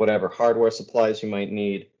 whatever hardware supplies you might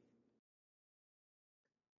need.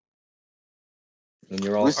 And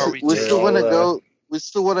you're all. We still want to go. We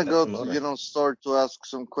still want to go the to motor. start to ask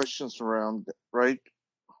some questions around, right?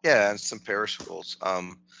 Yeah, and some perishables.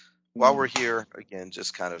 While we're here, again,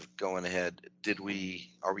 just kind of going ahead,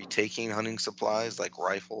 are we taking hunting supplies like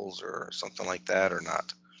rifles or something like that or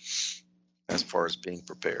not, as far as being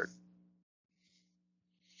prepared?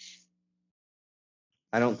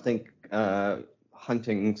 I don't think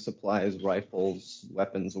hunting supplies, rifles,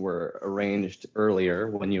 weapons were arranged earlier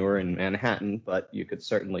when you were in Manhattan, but you could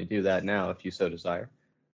certainly do that now if you so desire.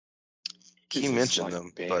 He mentioned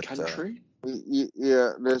them, bear but country.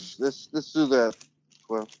 Yeah, let's do that.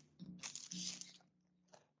 Well,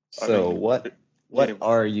 So what yeah.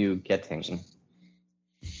 are you getting?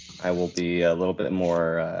 I will be a little bit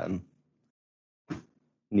more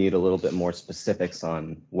need a little bit more specifics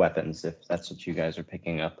on weapons if that's what you guys are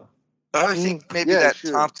picking up. I think maybe yeah, that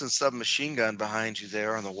sure. Thompson submachine gun behind you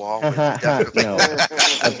there on the wall would be definitely. No,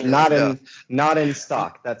 that's not in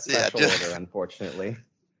stock. That's special order, unfortunately.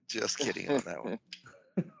 Just kidding on that one.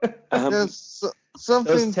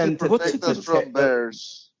 Something tend to protect us from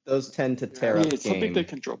bears. Those tend to tear up game. Something they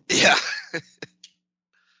can drop. Yeah.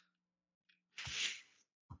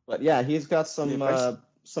 But yeah, he's got some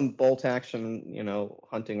bolt action,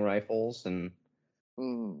 hunting rifles, and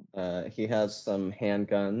he has some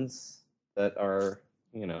handguns that are,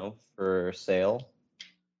 for sale.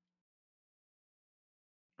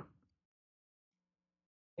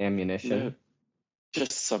 Ammunition. Yeah,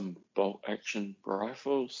 just some bolt action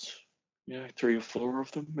rifles. 3 or 4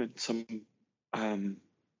 of them, and some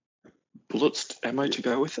bullets, ammo to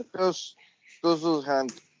go with it. Those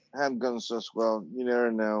handguns as well. You never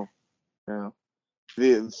know.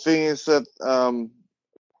 The thing is that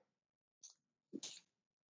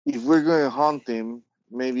if we're going to hunt him,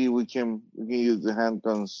 maybe we can use the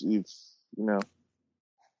handguns if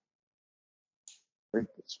like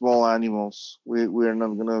small animals. We're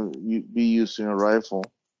not gonna be using a rifle,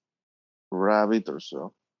 rabbit or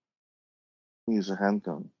so. We use a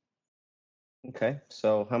handgun. Okay,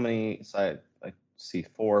 so how many? So I see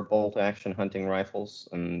 4 bolt action hunting rifles,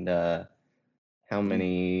 and how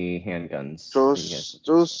many handguns?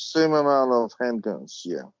 Those same amount of handguns,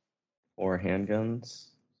 yeah. 4 handguns.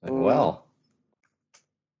 Well,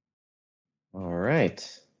 all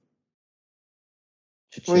right.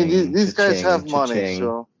 I mean, these guys have money,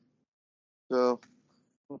 cha-ching. so.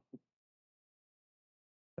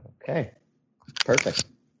 Okay, perfect.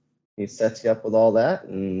 He sets you up with all that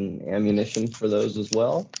and ammunition for those as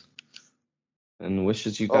well, and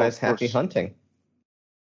wishes you guys happy hunting.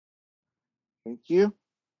 Thank you.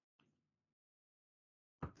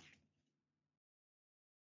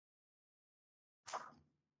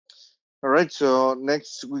 All right, so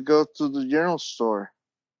next we go to the general store.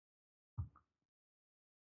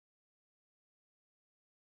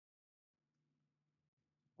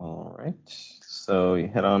 All right, so you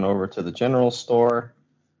head on over to the general store,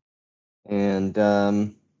 and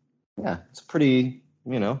yeah, it's a pretty,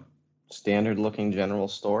 standard looking general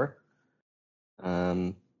store.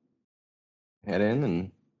 Head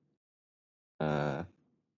in, and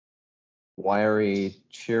wiry,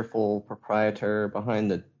 cheerful proprietor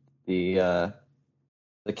behind the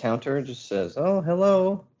counter just says, "Oh,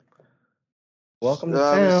 hello, welcome to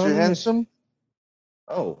town, Mr. Handsome."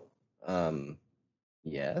 Oh,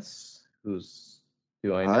 yes.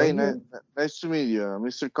 Do I know Hi, you? nice to meet you,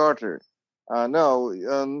 Mr. Carter. No,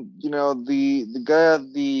 the guy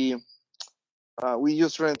at the We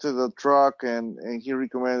just rented a truck, and he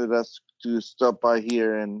recommended us to stop by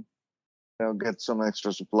here and get some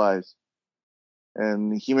extra supplies.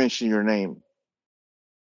 And he mentioned your name.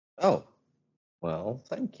 Oh, well,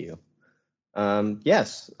 thank you.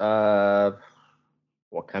 Yes.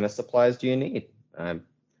 What kind of supplies do you need? I'm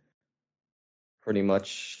pretty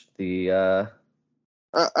much the.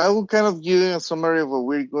 I will kind of give you a summary of what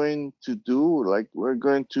we're going to do. Like, we're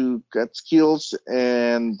going to get skills,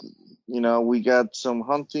 and we got some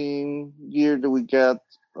hunting gear that we got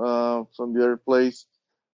from the other place.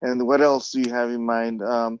 And what else do you have in mind?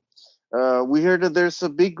 We heard that there's a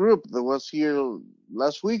big group that was here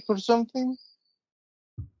last week or something.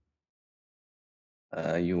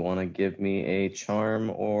 You want to give me a charm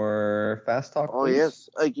or fast talk, Oh please? yes,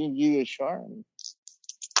 I can give you a charm,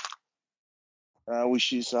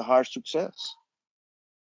 which is a hard success.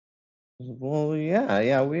 Well,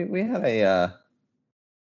 yeah. We had a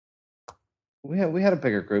we had a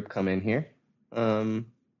bigger group come in here. Yeah,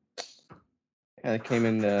 they came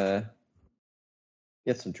in to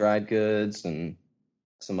get some dried goods and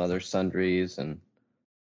some other sundries, and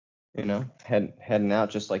heading out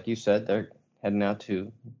just like you said. They're heading out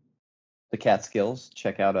to the Catskills,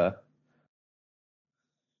 check out a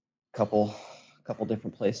couple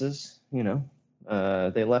different places.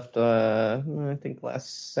 They left I think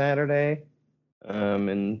last Saturday,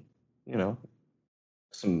 and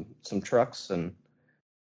some trucks, and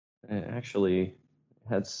actually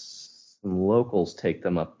had some locals take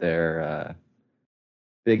them up there.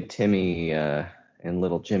 Big Timmy and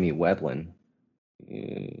little Jimmy Weblin.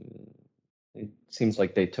 It seems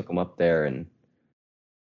like they took them up there and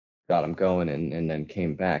got them going, and then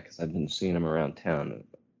came back, because I've been seeing them around town.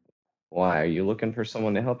 Why, are you looking for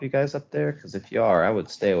someone to help you guys up there? Because if you are, I would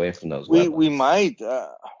stay away from those We Weblins. might.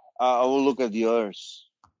 I will look at the others.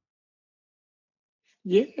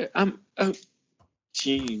 Yeah. Do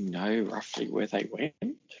you know roughly where they went?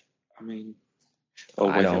 I mean,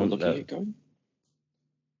 or I where they were don't. looking at going?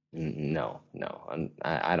 No.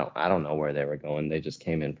 I don't know where they were going. They just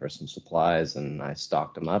came in for some supplies, and I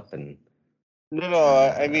stocked them up. And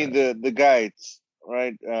No, I mean the guides,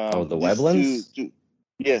 right? the These Weblins? two.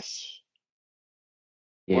 Yes.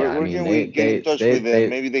 Yeah, I Where mean can we get in touch with them?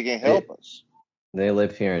 Maybe they can help us. They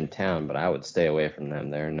live here in town, but I would stay away from them.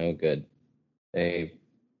 They're no good. They're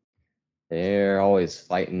always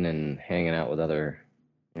fighting and hanging out with other,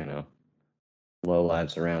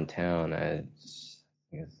 lowlives around town. It's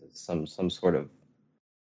some sort of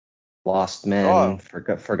lost men, Oh.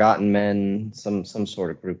 forgotten men, some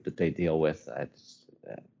sort of group that they deal with.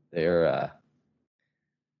 They're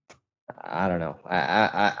I don't know.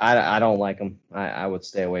 I don't like them. I would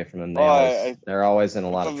stay away from them. They're always in a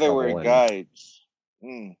lot of trouble. They were guides.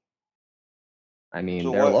 I mean,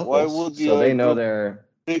 So they're locals, why would the so they know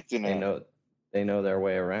they know their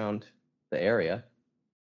way around the area.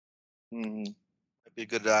 Mm-hmm. It'd be a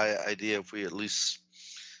good idea if we at least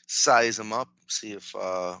size them up, see if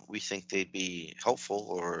we think they'd be helpful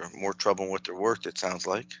or more trouble with their work. It sounds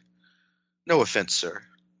like. No offense, sir,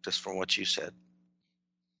 just from what you said.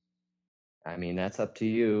 I mean, that's up to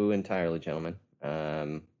you entirely, gentlemen.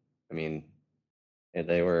 I mean,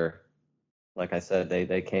 they were, like I said,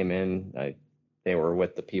 they came in. They were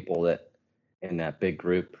with the people that in that big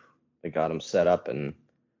group. They got them set up, and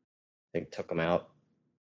they took them out,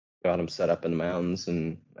 got them set up in the mountains,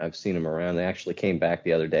 and I've seen them around. They actually came back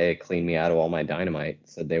the other day, cleaned me out of all my dynamite.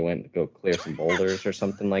 Said they went to go clear some boulders or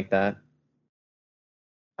something like that.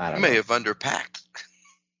 I don't know. May have underpacked.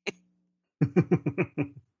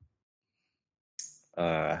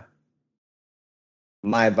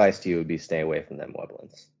 My advice to you would be stay away from them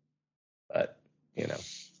Weblins. But,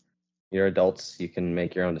 you're adults. You can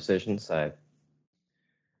make your own decisions. I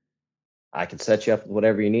could set you up with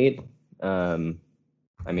whatever you need. I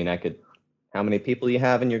mean, how many people do you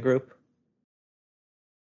have in your group?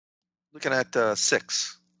 Looking at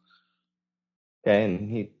 6. Okay, and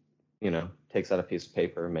he, takes out a piece of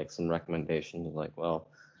paper and makes some recommendations. Like, well,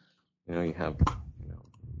 you have,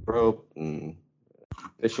 rope and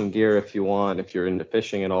fishing gear if you want, if you're into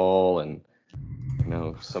fishing at all, and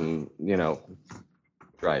some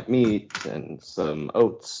dried meat and some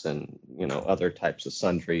oats and other types of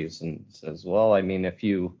sundries. And says, well, I mean,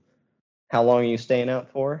 how long are you staying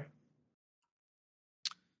out for?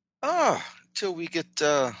 Till we get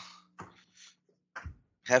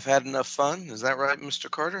have had enough fun. Is that right, Mr.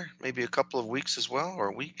 Carter? Maybe a couple of weeks as well, or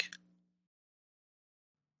a week?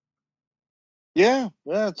 Yeah,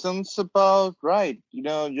 it sounds about right.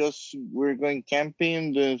 Just we're going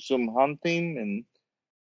camping, doing some hunting, and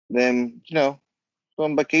then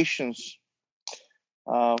some vacations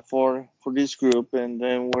for this group, and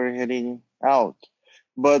then we're heading out.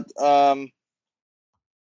 But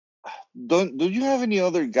don't you have any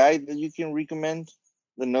other guide that you can recommend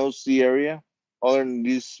that knows the area other than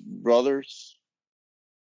these brothers?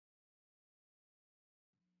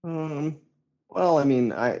 Well, I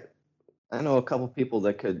mean, I know a couple people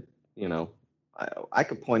that could, you know, I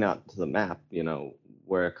could point out to the map, you know,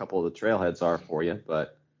 where a couple of the trailheads are for you,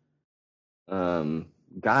 but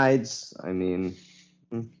guides, I mean,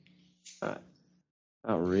 not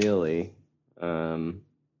really. Well,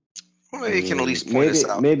 I you can at mean, least point us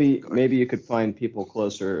out. Go ahead. maybe you could find people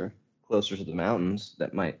closer to the mountains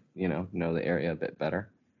that might, you know the area a bit better.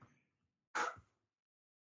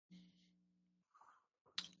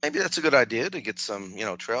 Maybe that's a good idea to get some,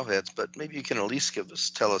 trailheads, but maybe you can at least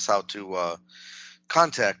tell us how to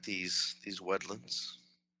contact these wetlands,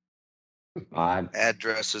 I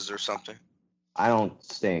addresses or something. I don't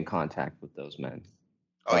stay in contact with those men.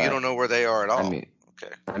 Oh, you But, don't know where they are at all. Okay.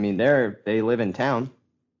 I mean, they live in town.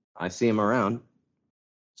 I see them around.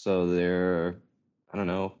 So they're, I don't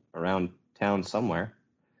know, around town somewhere.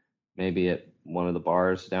 Maybe at one of the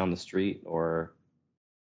bars down the street, or,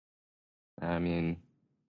 I mean,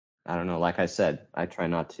 I don't know. Like I said, I try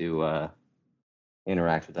not to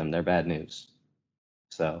interact with them. They're bad news.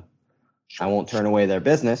 So I won't turn away their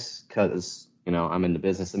business because, I'm in the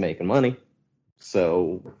business of making money.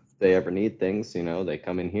 So if they ever need things, they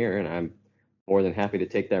come in here and I'm more than happy to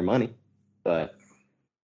take their money. But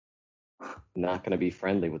I'm not going to be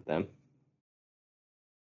friendly with them.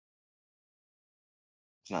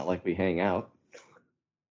 It's not like we hang out.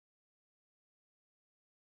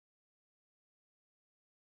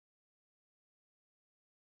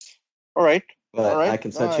 All right. But All right. I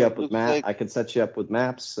can set you up with like... I can set you up with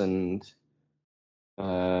maps and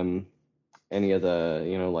any of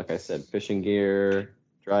the, like I said, fishing gear,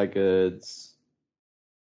 dry goods,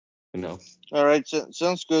 All right,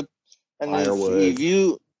 sounds good. And firewood. if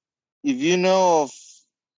you know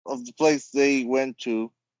of the place they went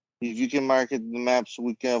to, if you can mark it in the map so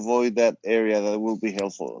we can avoid that area, that will be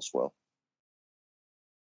helpful as well.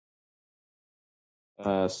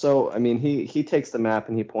 So I mean, he takes the map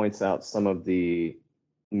and he points out some of the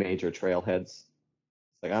major trailheads.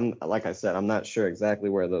 Like I said, I'm not sure exactly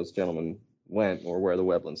where those gentlemen went or where the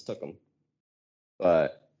Weblands took them,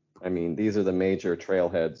 but I mean, these are the major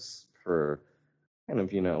trailheads for kind of,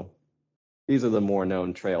 these are the more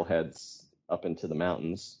known trailheads up into the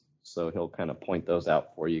mountains. So he'll kind of point those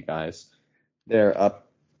out for you guys. They're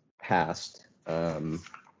up past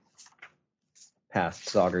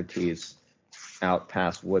Saugerties, out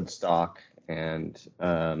past Woodstock, and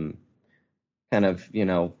kind of,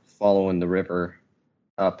 following the river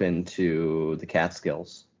up into the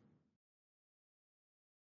Catskills.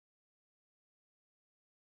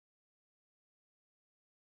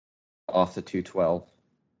 Off the 212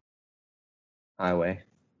 highway.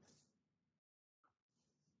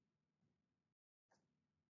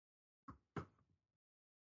 A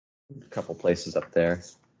couple places up there.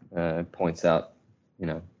 Points out,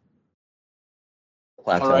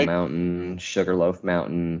 Plateau Mountain, Sugarloaf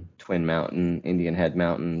Mountain, Twin Mountain, Indian Head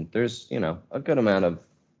Mountain. There's, a good amount of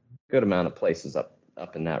places up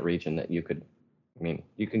in that region that you can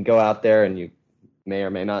go out there and you may or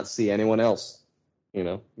may not see anyone else.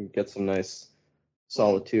 You get some nice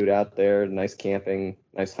solitude out there, nice camping,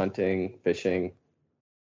 nice hunting, fishing.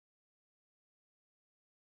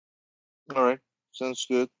 All right, sounds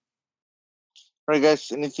good. All right, guys,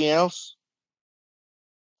 anything else?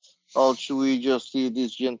 Or should we just leave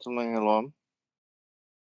this gentleman alone?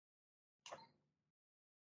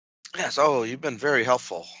 Yes. Oh, you've been very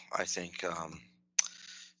helpful, I think.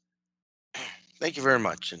 Thank you very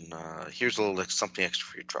much. And here's a little something extra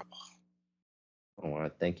for your trouble. I want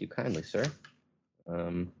to thank you kindly, sir.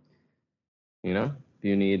 If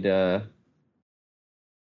you need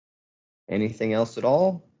anything else at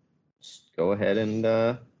all, just go ahead and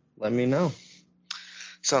let me know.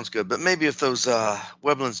 Sounds good. But maybe if those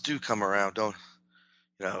Weblands do come around, don't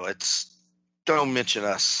mention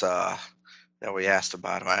us that we asked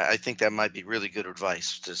about them. I think that might be really good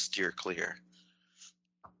advice to steer clear.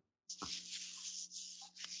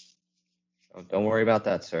 Oh, don't worry about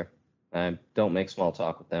that, sir. I don't make small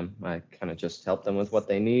talk with them. I kind of just help them with what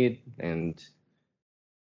they need, and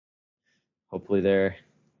hopefully they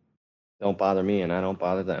don't bother me and I don't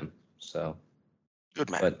bother them. So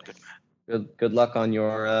good man. But good man. Good luck on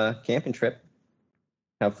your camping trip.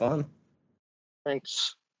 Have fun.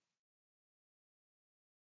 Thanks.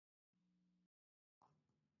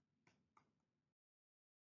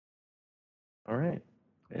 All right.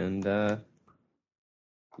 And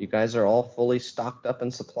you guys are all fully stocked up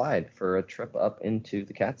and supplied for a trip up into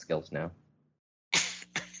the Catskills now.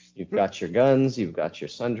 You've got your guns, you've got your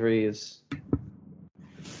sundries.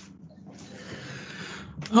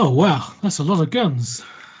 Oh wow, that's a lot of guns.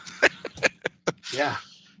 Yeah.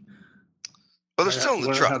 Well, they're I still have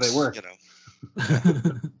in to the learn how trucks, they work. you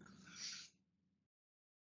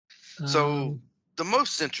know. So Um, the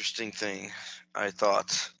most interesting thing, I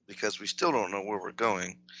thought, because we still don't know where we're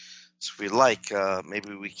going, so we like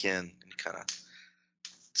maybe we can kind of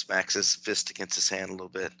smacks his fist against his hand a little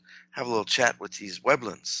bit, have a little chat with these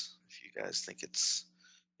Weblins, if you guys think it's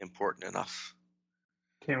important enough.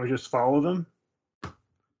 Can't we just follow them?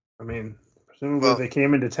 I mean, presumably Well, they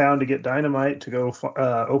came into town to get dynamite to go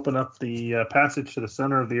open up the passage to the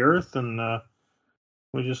center of the earth, and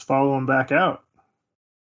we just follow them back out.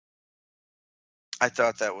 I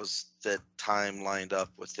thought that was the time lined up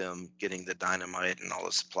with them getting the dynamite and all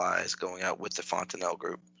the supplies going out with the Fontanelle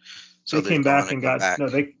group. So They they've came gone back and and come got back. no.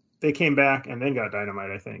 They came back and then got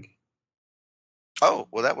dynamite. I think. Oh,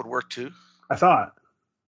 well, that would work too. I thought.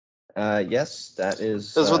 Yes, that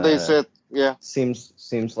is. That's what they said. Yeah.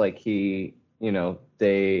 Seems like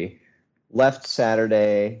they left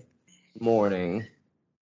Saturday morning,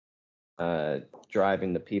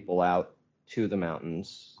 driving the people out to the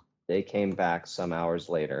mountains. They came back some hours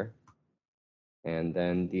later, and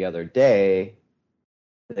then the other day,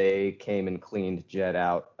 they came and cleaned Jed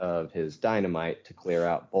out of his dynamite to clear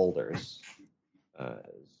out boulders.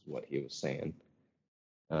 Is what he was saying.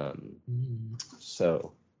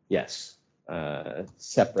 So yes,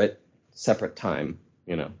 separate time.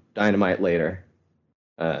 Dynamite later.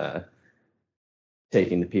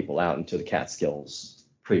 Taking the people out into the Catskills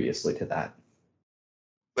previously to that.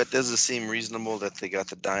 But does it seem reasonable that they got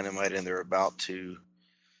the dynamite and they're about to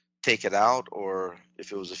take it out? Or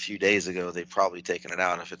if it was a few days ago, they've probably taken it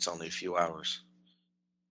out if it's only a few hours.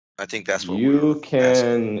 I think that's what You we're can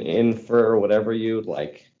asking. infer whatever you'd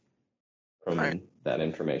like from All right. that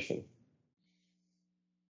information.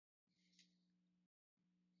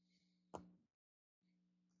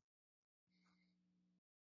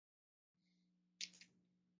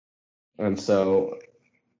 And so,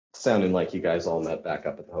 sounding like you guys all met back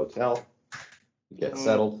up at the hotel, you get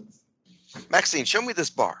settled. Maxine, show me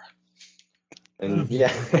this bar. And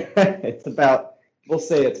yeah, it's about, we'll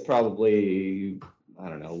say it's probably, I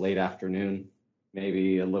don't know, late afternoon,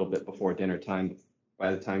 maybe a little bit before dinner time.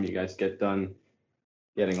 By the time you guys get done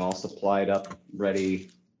getting all supplied up,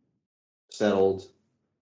 ready, settled.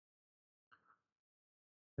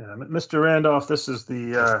 Yeah, Mr. Randolph, this is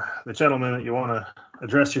the gentleman that you want to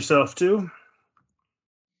address yourself to.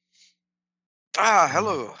 Ah,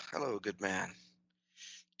 hello, good man.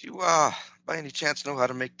 Do you, by any chance, know how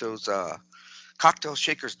to make those cocktail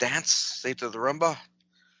shakers dance? Say to the rumba.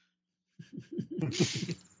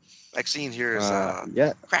 Maxine here is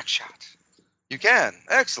Yeah. crack shot. You can.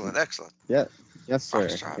 Excellent. Yeah. Yes, sir.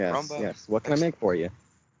 Foxtrot, Yes. rumba. Yes. What can I make for you?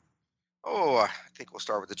 Oh, I think we'll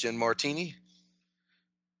start with the gin martini.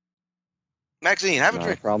 Maxine, have a Not a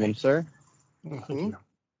drink. problem, sir. Oh, thank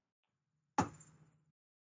you.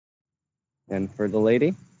 And for the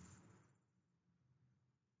lady?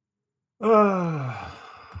 I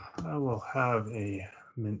will have a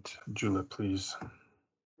mint julep, please.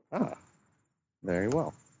 Ah, very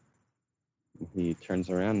well. He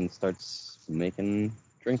turns around and starts making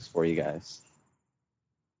drinks for you guys.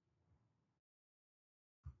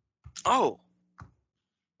 Oh,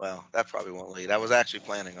 well, that probably won't lead. I was actually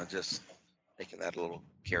planning on just making that a little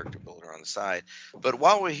character builder on the side. But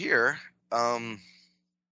while we're here,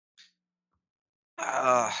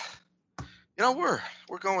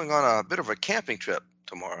 we're going on a bit of a camping trip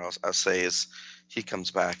tomorrow. I'll say as he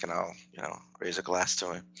comes back, and I'll raise a glass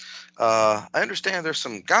to him. I understand there's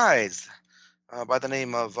some guides by the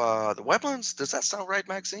name of the Weblins. Does that sound right,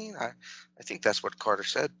 Maxine? I think that's what Carter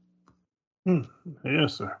said.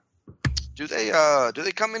 Yes, sir. Do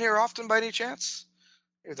they come in here often by any chance?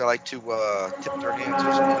 Maybe they like to tip their hands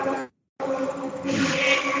or something.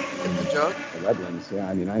 Tip the jug. The Redlands, yeah.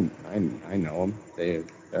 I mean, I know them.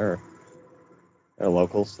 They're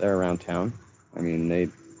locals. They're around town. I mean, they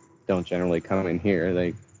don't generally come in here.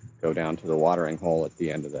 They go down to the watering hole at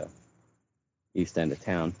the end of the east end of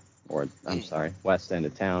town, or I'm sorry, west end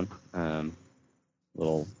of town.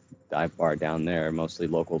 Little dive bar down there, mostly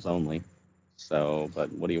locals only. So,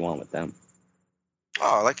 but what do you want with them?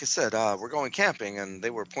 Oh, like I said, we're going camping, and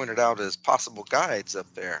they were pointed out as possible guides up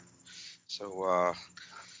there. So,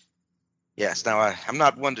 yes. Now, I'm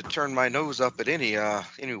not one to turn my nose up at any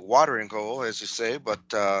watering hole, as you say, but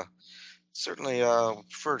certainly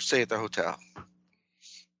prefer to stay at the hotel.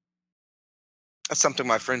 That's something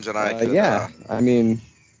my friends and I could I mean,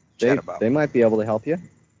 chat about. They might be able to help you.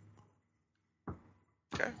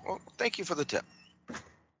 Okay. Well, thank you for the tip.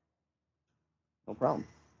 No problem.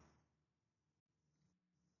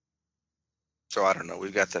 So I don't know.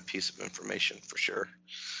 We've got that piece of information for sure.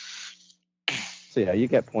 So yeah, you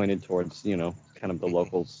get pointed towards, kind of the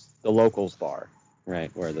locals bar,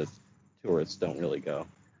 right, where the tourists don't really go.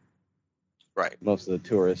 Right. Most of the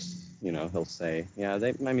tourists, he'll say, yeah,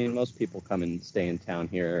 most people come and stay in town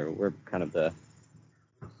here. We're kind of the,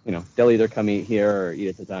 they'll either come eat here or eat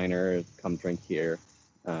at the diner, or come drink here,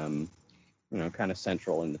 kind of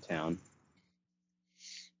central in the town.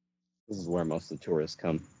 This is where most of the tourists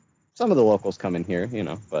come. Some of the locals come in here,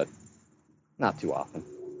 but not too often.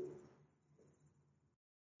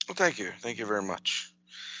 Well, thank you. Thank you very much.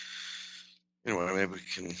 Anyway, maybe we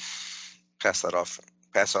can pass off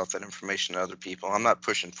that information to other people. I'm not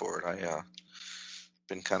pushing for it. I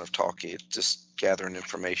been kind of talky, just gathering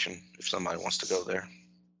information if somebody wants to go there.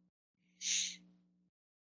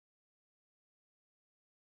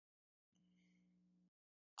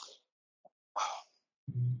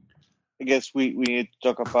 I guess we need to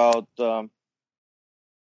talk about the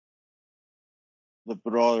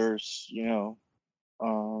brothers,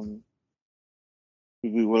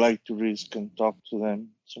 if we would like to risk and talk to them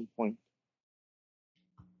at some point.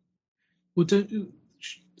 Well,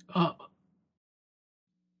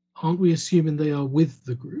 aren't we assuming they are with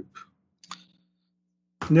the group?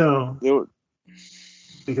 No, They were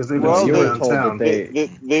because they've well, been you seen were around told town.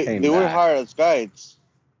 that they were back. hired as guides,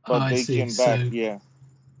 but I they see. came back. So, Yeah.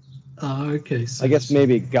 Okay. So I guess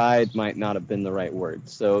maybe guide might not have been the right word.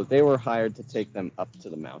 So they were hired to take them up to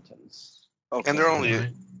the mountains. Okay. And they're only,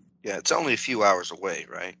 Right. it's only a few hours away,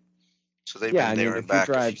 right? So they've been there and if you back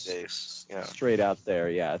a drive few days. Yeah. straight out there,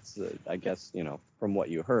 it's, I guess, from what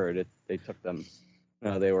you heard, they took them,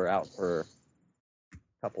 they were out for a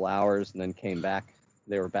couple hours and then came back.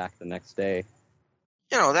 They were back the next day.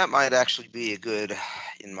 That might actually be a good,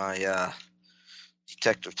 in my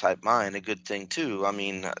detective type mind, a good thing too. I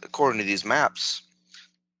mean, according to these maps,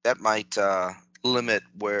 that might limit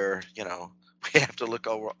where, we have to look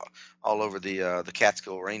all over the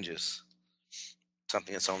Catskill Ranges.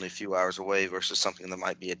 Something that's only a few hours away versus something that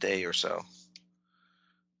might be a day or so.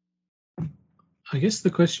 I guess the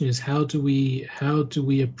question is, how do we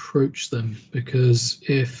approach them? Because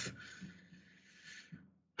if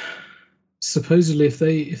supposedly if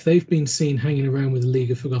they've been seen hanging around with the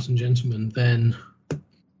League of Forgotten Gentlemen, then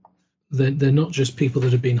they're not just people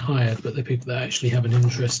that have been hired, but they're people that actually have an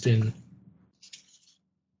interest in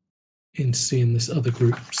seeing this other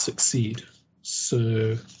group succeed.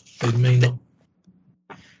 So they may not.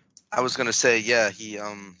 I was going to say, yeah,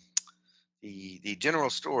 the general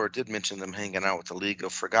store did mention them hanging out with the League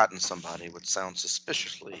of Forgotten Somebody, which sounds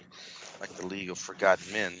suspiciously like the League of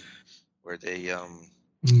Forgotten Men, where they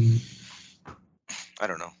I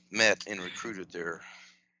don't know, met and recruited their.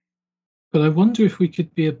 But I wonder if we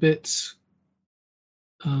could be a bit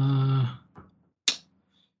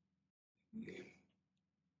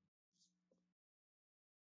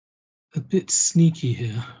sneaky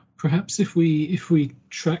here. Perhaps if we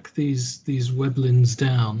track these Weblins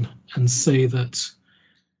down and say that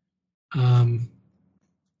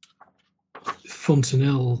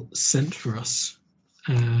Fontenelle sent for us,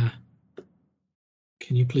 can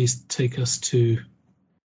you please take us to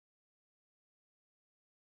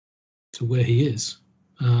where he is,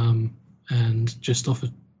 and just offer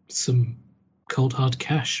some cold hard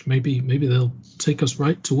cash? Maybe they'll take us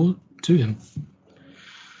right to him.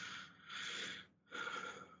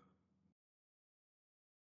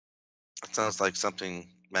 It sounds like something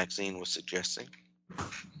Maxine was suggesting.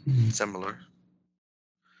 Similar.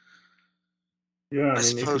 Yeah, I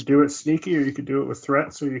mean, you could do it sneaky, or you could do it with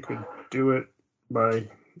threats, or you could do it by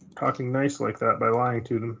talking nice like that, by lying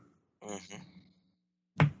to them. Mm-hmm.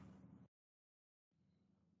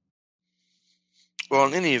 Well,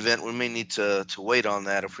 in any event, we may need to wait on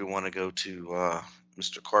that if we want to go to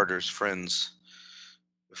Mr. Carter's friends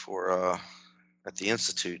before at the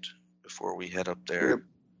Institute before we head up there. Yep.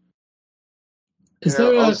 Is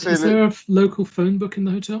there a local phone book in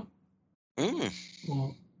the hotel? Mm.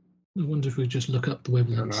 Or I wonder if we just look up the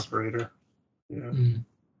Weblins. An operator. Yeah.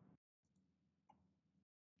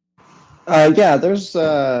 Yeah, there's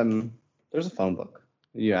a phone book.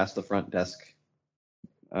 You ask the front desk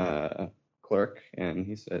clerk, and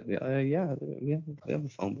he said, yeah, we have a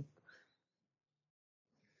phone book.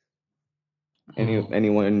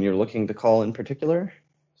 Anyone you're looking to call in particular,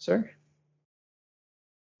 sir?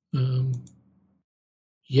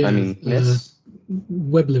 Yeah, I mean, Miss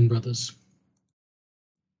Weblin Brothers.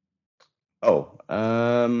 Oh,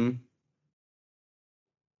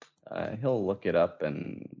 he'll look it up,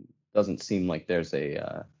 and doesn't seem like there's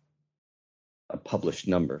a published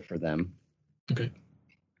number for them. Okay.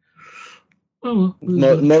 Oh,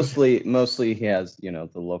 well, Mostly he has, the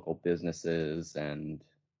local businesses and,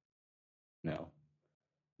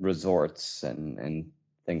 resorts and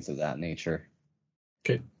things of that nature.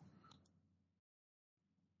 okay.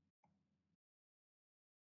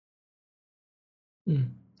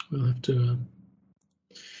 We'll have to.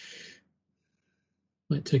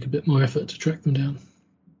 Might take a bit more effort to track them down.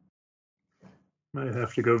 Might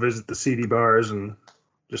have to go visit the seedy bars and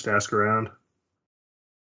just ask around.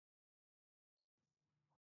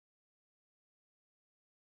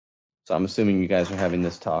 So I'm assuming you guys are having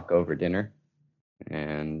this talk over dinner,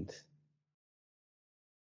 and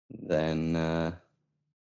then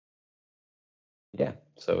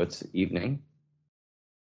so it's evening.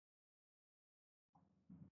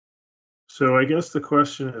 So I guess the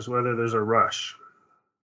question is whether there's a rush,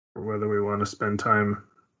 or whether we want to spend time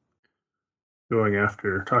going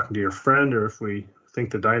after talking to your friend, or if we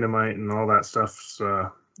think the dynamite and all that stuff's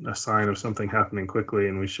a sign of something happening quickly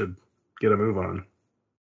and we should get a move on.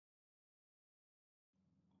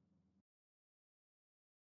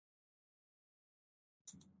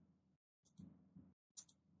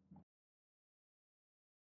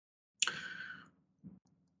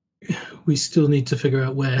 We still need to figure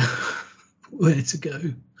out where to go.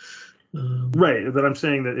 Right, but I'm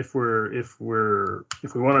saying that if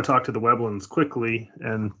we want to talk to the Weblins quickly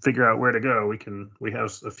and figure out where to go, we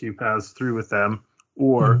have a few paths through with them.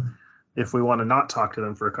 Or if we want to not talk to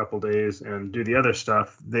them for a couple days and do the other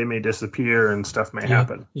stuff, they may disappear and stuff may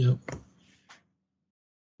happen. Yeah.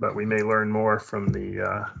 But we may learn more from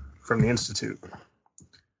the Institute.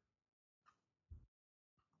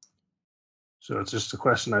 So it's just a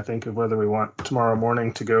question, I think, of whether we want tomorrow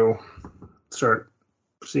morning to go start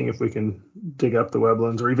seeing if we can dig up the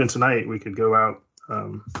Weblins, or even tonight we could go out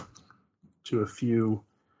to a few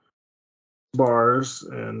bars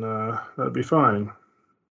and that'd be fine.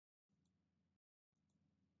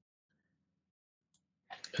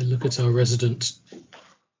 And look at our resident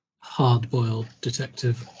hard-boiled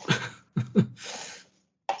detective.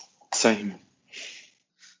 Same.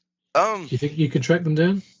 Do you think you can track them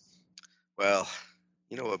down? Well,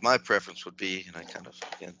 you know what my preference would be, and I kind of,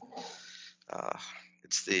 again,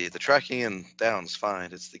 it's the tracking and down's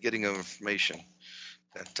fine. It's the getting of information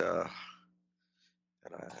that I'm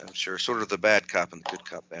sure sort of the bad cop and the good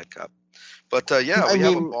cop, bad cop. But we have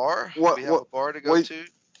a bar. We have a bar to go to.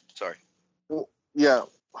 Sorry. Well, yeah.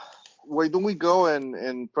 Why don't we go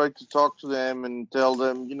and try to talk to them and tell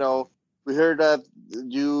them, we heard that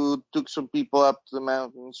you took some people up to the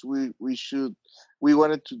mountains. We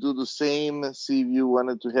wanted to do the same. See if you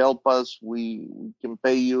wanted to help us. We can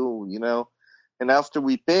pay you, And after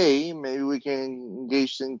we pay, maybe we can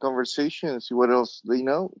engage in conversation and see what else they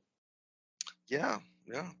know. Yeah,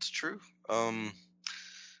 it's true.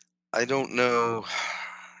 I don't know.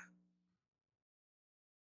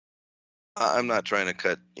 I'm not trying to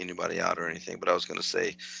cut anybody out or anything, but I was going to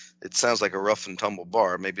say, it sounds like a rough and tumble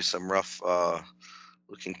bar. Maybe some rough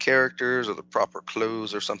looking characters or the proper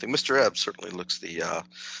clothes or something. Mr. Ebb certainly looks the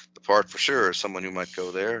part for sure as someone who might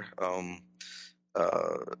go there.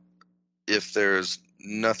 If there's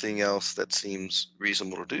nothing else that seems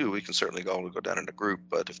reasonable to do, we can certainly go down in a group.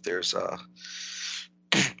 But if there's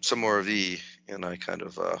some more of and I kind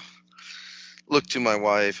of look to my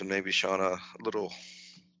wife and maybe Shauna, a little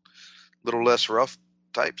less rough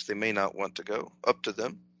types, they may not want to go. Up to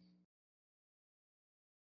them.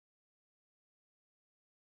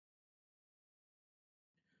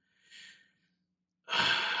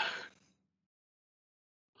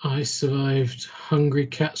 I survived hungry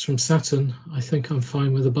cats from Saturn. I think I'm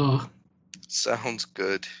fine with a bar. Sounds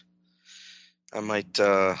good. I might.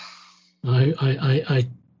 I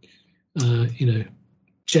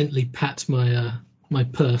gently pat my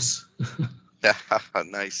purse.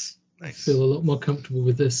 Nice. I feel a lot more comfortable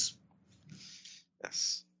with this.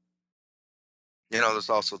 Yes. There's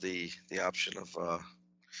also the option of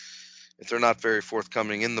if they're not very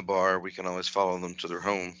forthcoming in the bar, we can always follow them to their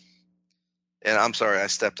home. And I'm sorry, I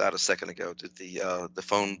stepped out a second ago. Did the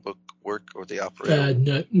phone book work or the operator?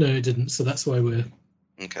 No, it didn't. So that's why we're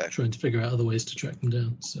okay trying to figure out other ways to track them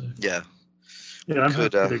down. So yeah, I'm happy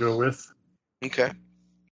to go with. Okay,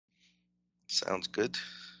 sounds good.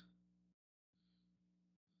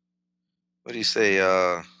 What do you say?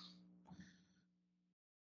 Who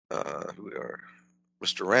we are?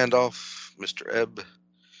 Mr. Randolph, Mr. Ebb,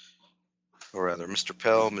 or rather, Mr.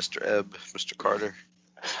 Pell, Mr. Ebb, Mr. Carter.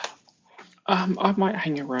 I might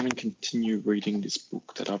hang around and continue reading this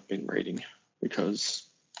book that I've been reading because,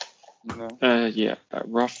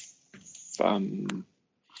 rough,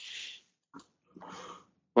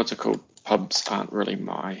 what's it called? Pubs aren't really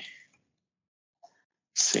my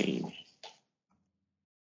scene.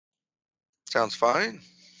 Sounds fine.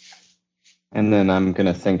 And then I'm going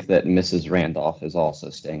to think that Mrs. Randolph is also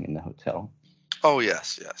staying in the hotel. Oh,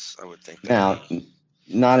 yes, I would think that. Now,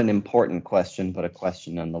 not an important question, but a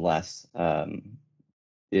question nonetheless.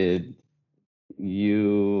 Did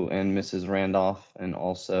you and Mrs. Randolph and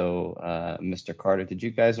also Mr. Carter, did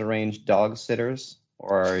you guys arrange dog sitters,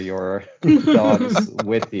 or are your dogs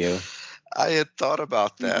with you? I had thought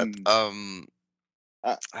about that.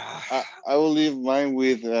 I will leave mine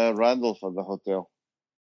with Randolph at the hotel.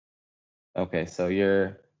 Okay, so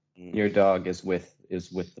your dog is with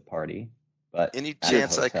the party, but Any at the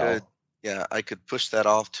chance I hotel. could, I could push that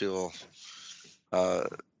off till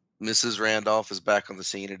Mrs. Randolph is back on the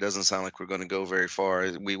scene. It doesn't sound like we're going to go very far.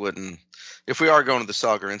 We wouldn't, if we are going to the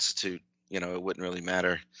Sagar Institute, it wouldn't really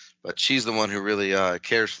matter. But she's the one who really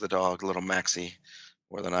cares for the dog, little Maxie,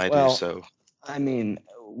 more than I do. So, I mean,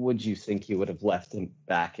 would you think you would have left him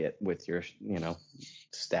back with your,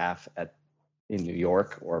 staff in New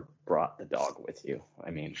York, or brought the dog with you?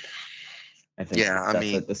 I mean, I think that's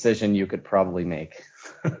a decision you could probably make.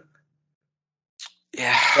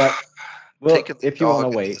 Yeah. But taking the if you want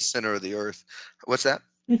to wait, the center of the earth. What's that?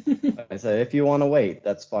 I said, if you want to wait,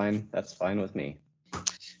 that's fine. That's fine with me.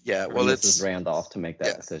 Yeah. For Well, Mrs. Randolph to make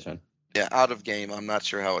that decision. Yeah, out of game. I'm not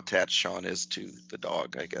sure how attached Sean is to the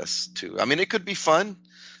dog, I guess, too. I mean, it could be fun,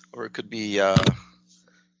 or it could be,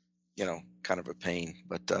 kind of a pain.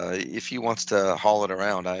 But if he wants to haul it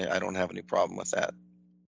around, I don't have any problem with that.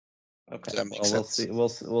 Okay. Does that make We'll sense? see.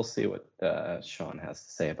 We'll see what Sean has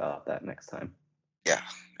to say about that next time. Yeah.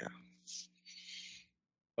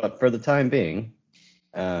 But for the time being,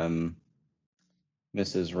 Mrs.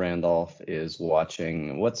 Randolph is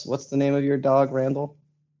watching. What's the name of your dog, Randall?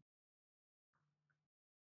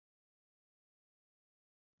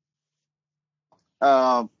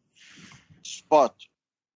 Spot.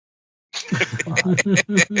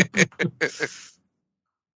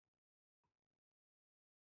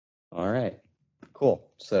 All right, cool.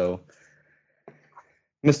 So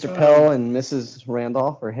Mr. Pell and Mrs.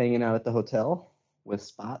 Randolph are hanging out at the hotel with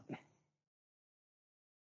Spot.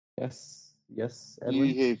 Yes,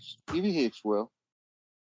 Edwin? He behaves well.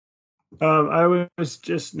 I was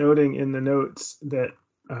just noting in the notes that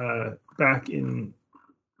back in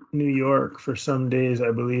New York for some days,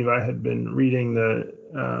 I believe I had been reading the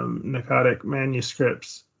Narcotic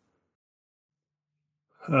manuscripts,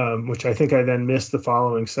 which I think I then missed the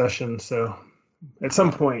following session. So at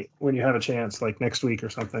some point when you have a chance, like next week or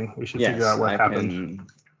something, we should figure out what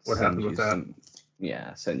happened. What happened with that?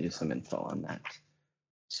 Send you some info on that.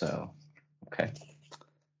 So, okay.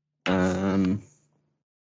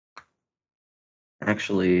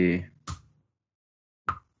 Actually,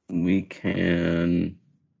 we can.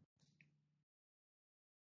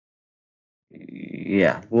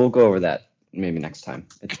 Yeah, we'll go over that maybe next time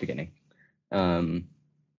at the beginning.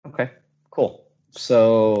 Okay, cool.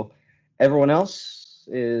 So everyone else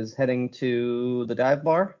is heading to the dive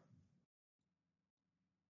bar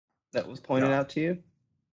that was pointed out to you?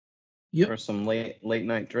 Yep. For some late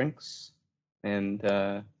night drinks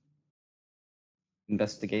and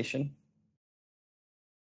investigation.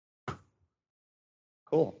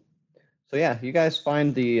 Cool. So yeah, you guys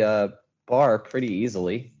find the bar pretty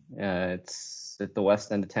easily. It's at the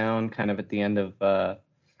west end of town, kind of at the end of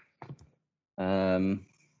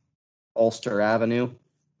Ulster Avenue.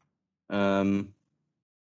 Yeah,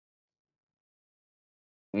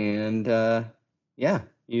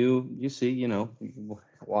 you see, you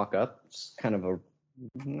walk up. It's kind of a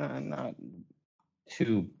not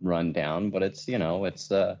too run down, but it's it's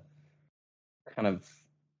kind of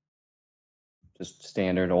just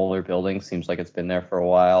standard older building. Seems like it's been there for a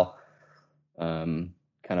while.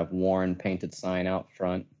 Kind of worn painted sign out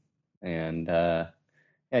front, and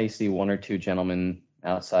you see one or two gentlemen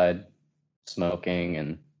outside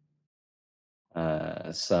smoking,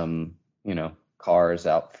 and some cars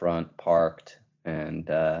out front parked, and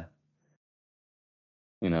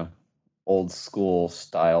old school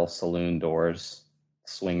style saloon doors,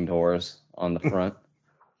 swing doors on the front.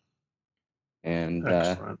 And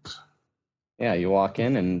Excellent. You walk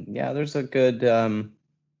in, and there's a good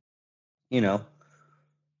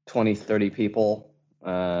 20, 30 people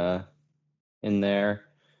in there,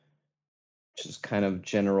 which is kind of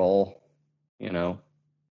general,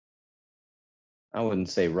 I wouldn't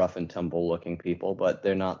say rough and tumble looking people, but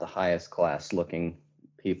they're not the highest class looking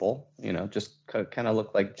people, just kind of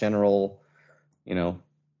look like general,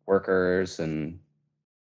 workers and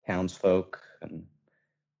townsfolk. And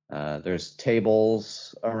there's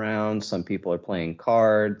tables around. Some people are playing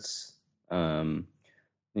cards.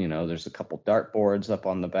 There's a couple dartboards up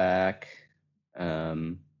on the back.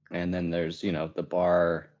 And then there's, the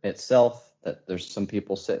bar itself. that there's some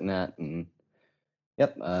people sitting at, and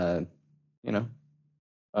yep,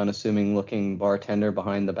 unassuming looking bartender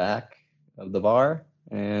behind the back of the bar,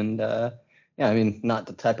 and yeah, I mean, not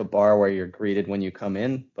the type of bar where you're greeted when you come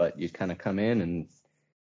in, but you kind of come in and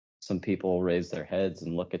some people raise their heads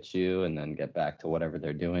and look at you and then get back to whatever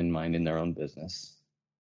they're doing, minding their own business.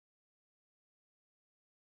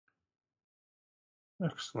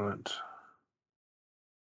 Excellent.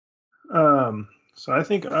 So I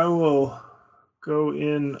think I will go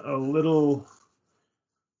in a little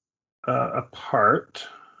apart,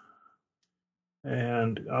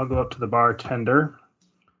 and I'll go up to the bartender.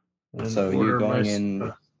 And So you going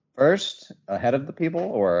in first, ahead of the people,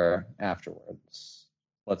 or afterwards?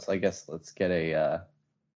 Let's get a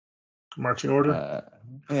marching order.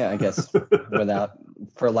 Yeah, I guess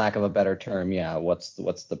for lack of a better term, yeah. What's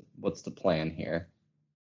the plan here?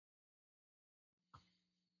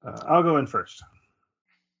 I'll go in first.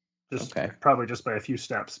 Okay. Probably just by a few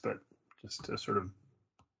steps, but just to sort of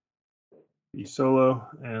be solo,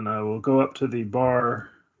 and I will go up to the bar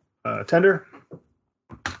tender.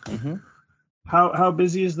 Mm-hmm. How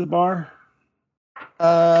busy is the bar?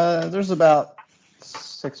 There's about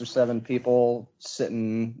 6 or 7 people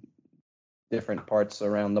sitting different parts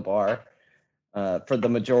around the bar. For the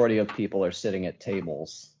majority of people are sitting at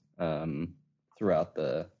tables throughout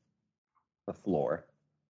the floor.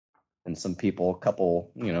 And some people, a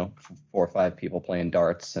couple, 4 or 5 people playing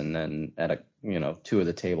darts, and then at 2 of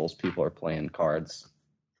the tables, people are playing cards.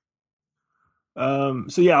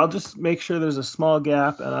 So yeah, I'll just make sure there's a small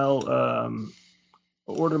gap, and I'll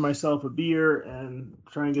order myself a beer and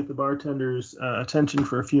try and get the bartender's attention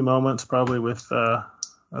for a few moments, probably with a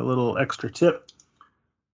little extra tip.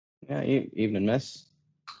 Yeah, evening, miss.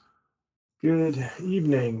 Good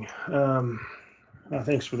evening.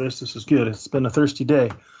 Thanks for this. This is good. It's been a thirsty day.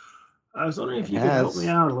 I was wondering if you could help me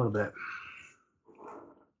out a little bit.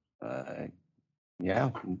 Yeah.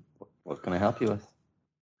 What can I help you with?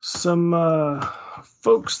 Some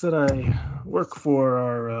folks that I work for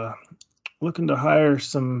are looking to hire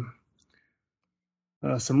some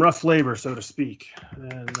rough labor, so to speak,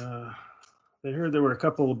 and they heard there were a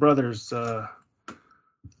couple of brothers that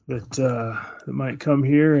might come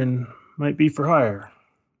here and might be for hire.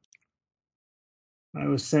 I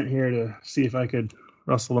was sent here to see if I could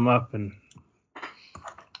rustle them up and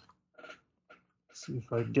see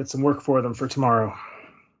if I could get some work for them for tomorrow.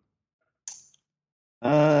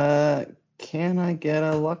 Can I get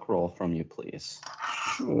a luck roll from you, please?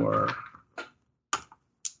 Sure.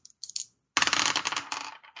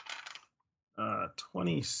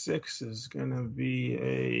 26 is going to be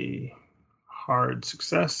a hard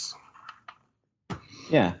success.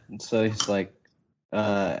 Yeah, so he's like,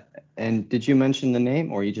 and did you mention the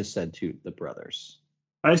name, or you just said the brothers?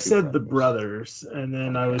 I said the brothers, and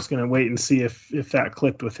then I was going to wait and see if that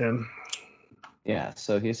clicked with him. Yeah,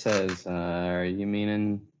 so he says, are you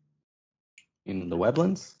meaning the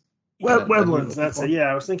Weblands? Weblands, that's it. Yeah,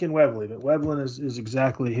 I was thinking Webley, but Weblin is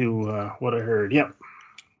exactly what I heard. Yep.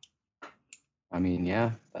 I mean,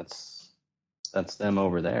 yeah, that's them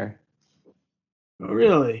over there. Oh,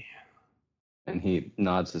 really? And he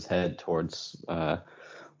nods his head towards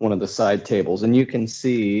one of the side tables, and you can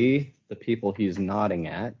see the people he's nodding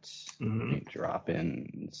at. Mm-hmm. Let me drop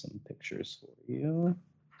in some pictures for you.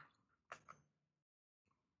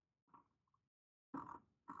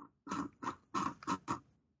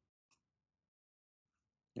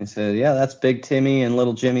 He said, yeah, that's Big Timmy and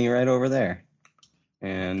Little Jimmy right over there.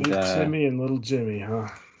 And Big Timmy and Little Jimmy, huh?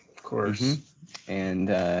 Of course. Mm-hmm. And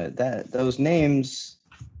those names,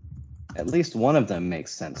 at least one of them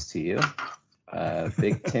makes sense to you.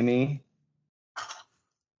 Big Timmy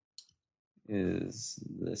is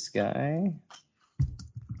this guy.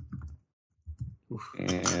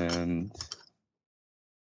 And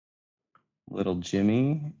Little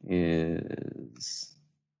Jimmy is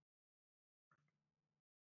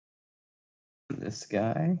this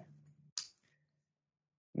guy.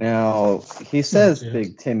 Now, he says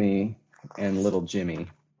Big Timmy and Little Jimmy.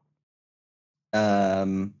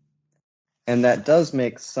 And that does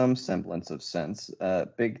make some semblance of sense.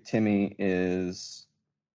 Big Timmy is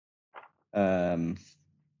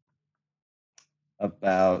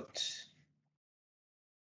about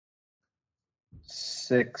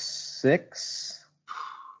 6'6",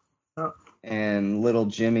 and Little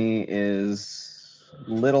Jimmy is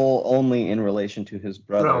little only in relation to his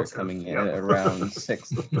brother, coming in around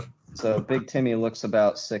 6. So Big Timmy looks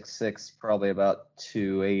about 6'6", probably about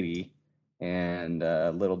 280, and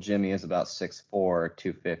Little Jimmy is about 6'4",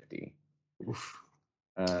 250.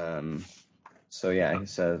 So yeah, he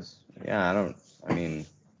says, yeah,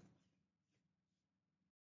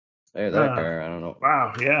 They're there. I don't know.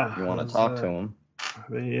 Wow, yeah. You want to talk to them?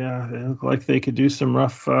 They look like they could do some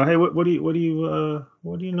rough. Hey, what do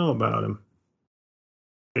you know about them?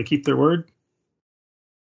 They keep their word.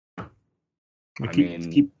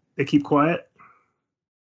 They keep quiet.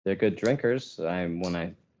 They're good drinkers.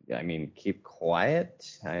 Keep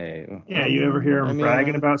quiet. Yeah, you ever hear them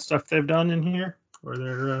bragging about stuff they've done in here, or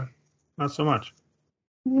they're not so much?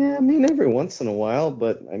 Yeah, I mean, every once in a while,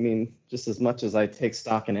 but I mean, just as much as I take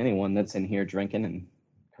stock in anyone that's in here drinking and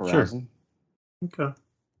carousing. Sure. Okay.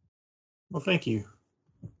 Well, thank you.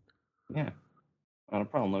 Yeah, not a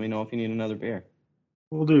problem. Let me know if you need another beer.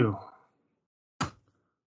 Will do.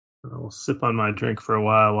 I'll sip on my drink for a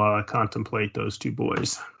while I contemplate those two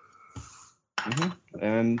boys. Mm-hmm.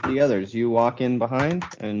 And the others, you walk in behind,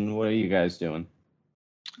 and what are you guys doing?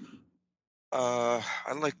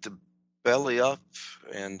 I'd like to belly up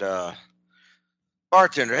and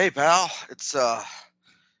bartender, hey pal, it's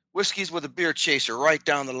whiskeys with a beer chaser right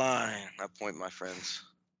down the line. I point my friends.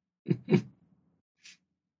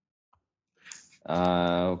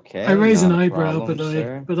 Okay. I raise an eyebrow,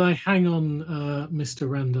 problem, but I hang on Mr.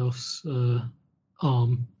 Randolph's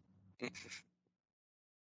arm.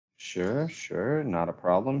 Sure, not a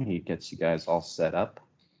problem. He gets you guys all set up.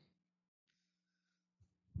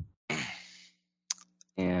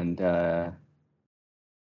 And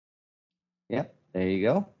yep, there you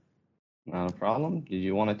go. Not a problem. Did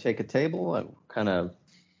you want to take a table?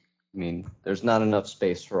 There's not enough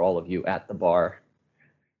space for all of you at the bar.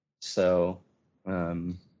 So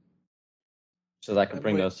that I can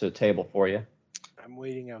bring those to the table for you. I'm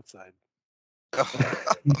waiting outside.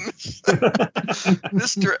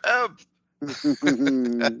 Mr. Ebb.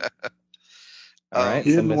 All right.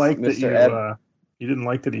 You didn't like that you didn't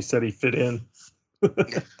like that he said he fit in.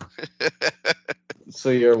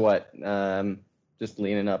 So you're what? Just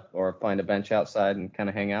leaning up or find a bench outside and kind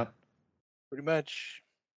of hang out? Pretty much.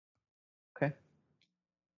 Okay.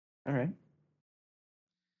 All right.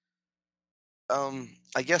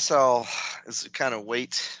 I guess I'll kind of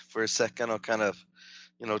wait for a second. I'll kind of,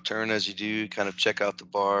 turn as you do, kind of check out the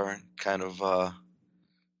bar, kind of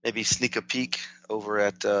maybe sneak a peek over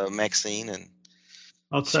at Maxine, and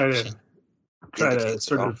I'll try to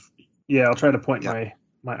sort of I'll try to point my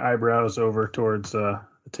eyebrows over towards the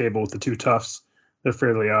table with the two toughs. They're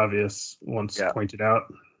fairly obvious once pointed out,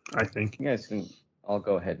 I think. You guys can all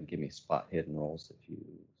go ahead and give me spot hidden rolls if you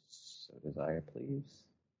so desire, please.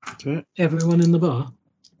 Okay. Everyone in the bar?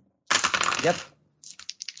 Yep.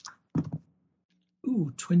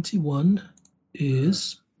 Ooh, 21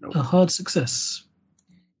 is a hard success.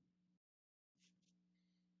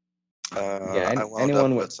 I wound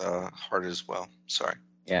up with hard as well. Sorry.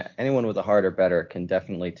 Yeah, anyone with a heart or better can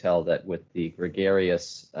definitely tell that with the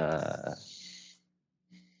gregarious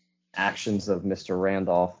actions of Mr.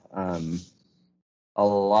 Randolph, a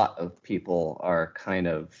lot of people are kind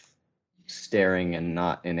of staring and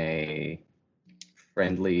not in a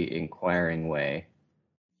friendly, inquiring way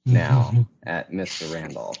now at Mr.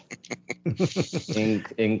 Randolph,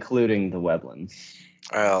 including the Weblins.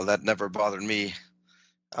 Well, that never bothered me.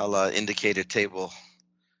 I'll indicate a table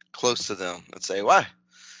close to them and say, why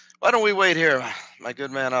don't we wait here, my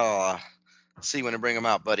good man? I'll see when I bring him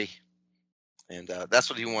out, buddy. And that's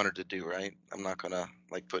what he wanted to do, right? I'm not going to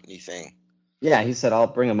put anything. Yeah, he said, I'll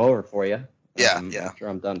bring him over for you. Yeah. After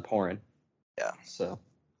I'm done pouring. Yeah. So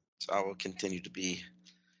I will continue to be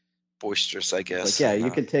boisterous, I guess.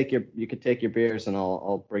 You could take your beers and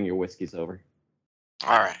I'll bring your whiskeys over.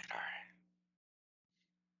 All right.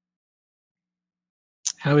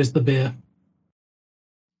 How is the beer?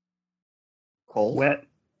 Cold. Wet.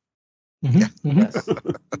 Mm-hmm. Yes.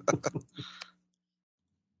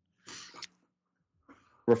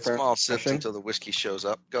 Small sips until the whiskey shows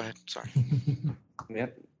up. Go ahead. Sorry.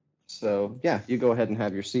 Yep. So you go ahead and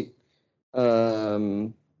have your seat.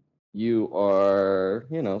 You are,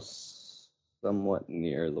 somewhat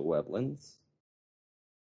near the Weblins.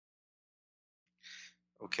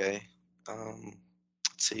 Okay. Let's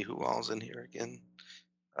see who all's in here again.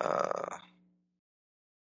 I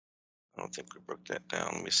don't think we broke that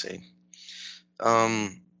down. Let me see.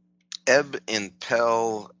 Ebb and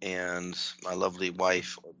Pell and my lovely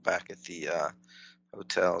wife are back at the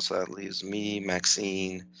hotel, so that leaves me,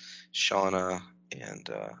 Maxine, Shauna, and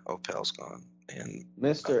Pell's gone. And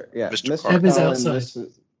Mr. Ebb is outside.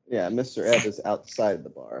 Mr. Ebb is outside the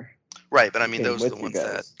bar. Right, but I mean those are the ones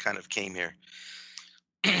that kind of came here.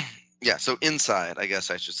 Yeah, so inside, I guess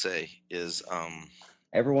I should say, is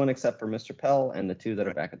everyone except for Mr. Pell and the two that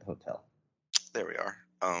are back at the hotel. There we are.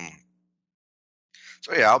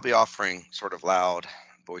 So I'll be offering sort of loud,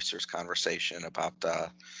 boisterous conversation about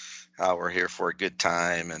how we're here for a good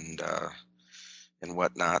time and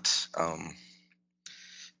whatnot.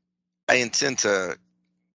 I intend to,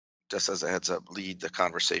 just as a heads up, lead the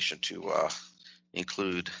conversation to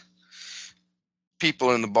include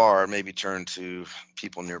people in the bar, maybe turn to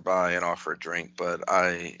people nearby and offer a drink. But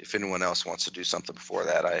if anyone else wants to do something before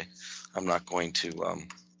that, I'm not going to,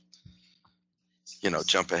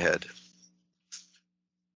 jump ahead.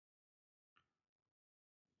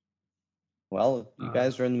 Well, you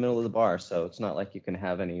guys are in the middle of the bar, so it's not like you can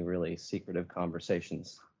have any really secretive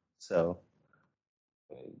conversations. So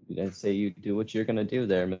I'd say you do what you're going to do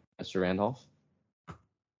there, Mr. Randolph.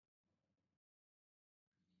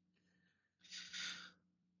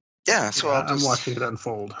 Yeah, so I'm watching it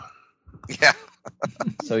unfold. Yeah.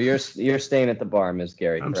 So you're staying at the bar, Ms.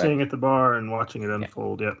 Gary, I'm correct? staying at the bar and watching it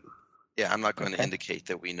unfold, yep. Yeah, I'm not going to indicate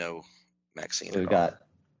that we know Maxine. So we've got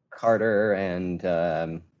Carter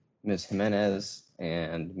and Ms. Jimenez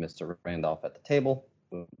and Mr. Randolph at the table.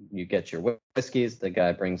 You get your whiskeys. The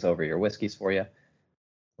guy brings over your whiskeys for you.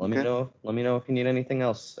 Let me know if you need anything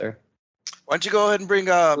else, sir. Why don't you go ahead and bring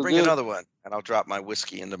another one, and I'll drop my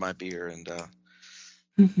whiskey into my beer and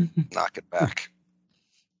knock it back.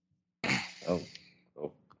 Oh,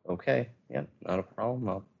 okay. Yeah, not a problem.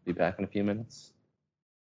 I'll be back in a few minutes.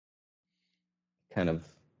 Kind of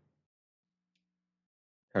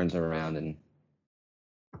turns around and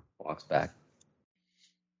walks back.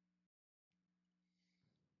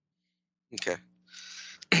 Okay.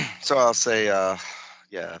 So I'll say,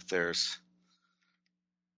 if there's,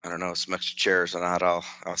 I don't know, some extra chairs or not, I'll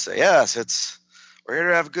say, yes, we're here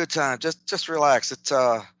to have a good time. Just relax. It's,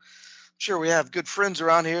 I'm sure we have good friends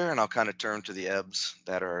around here, and I'll kind of turn to the Ebbs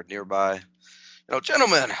that are nearby.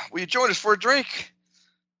 Gentlemen, will you join us for a drink?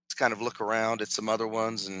 Let's kind of look around at some other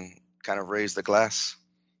ones and kind of raise the glass.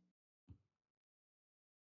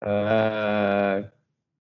 Go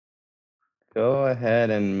ahead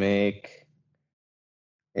and make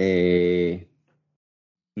a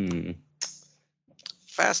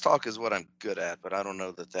Fast talk is what I'm good at, but I don't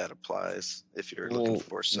know that applies if you're looking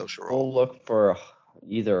for a social role. We'll look for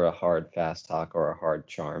either a hard fast talk or a hard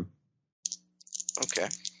charm. Okay.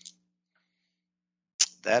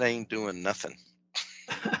 That ain't doing nothing.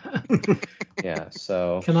 Yeah,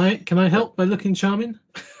 so Can I help by looking charming?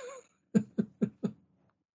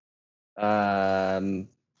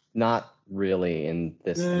 Not really in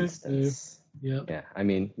this instance. Yeah. Yeah, I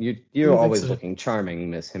mean, you're always looking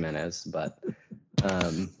charming, Miss Jimenez, but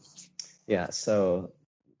yeah, so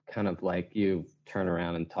kind of like you turn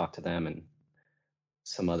around and talk to them and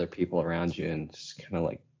some other people around you and just kind of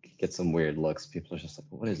like get some weird looks. People are just like,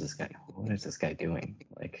 what is this guy doing?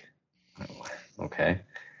 Like, oh, okay.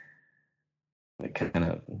 They kind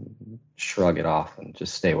of shrug it off and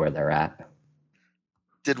just stay where they're at.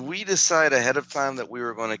 Did we decide ahead of time that we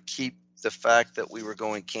were going to keep the fact that we were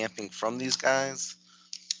going camping from these guys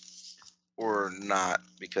or not?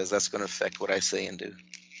 Because that's going to affect what I say and do.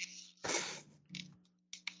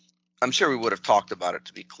 I'm sure we would have talked about it,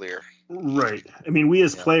 to be clear. Right. I mean, we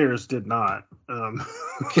as players did not.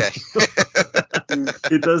 Okay.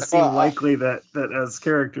 It does seem likely that as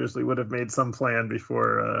characters we would have made some plan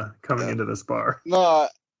before coming into this bar. No,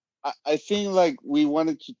 I think like we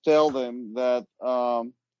wanted to tell them that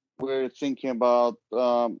we're thinking about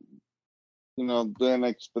doing an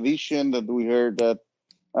expedition, that we heard that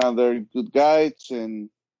they're good guides, and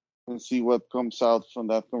see what comes out from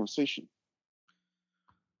that conversation.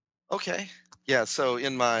 Okay. Yeah, so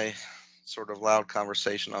in my sort of loud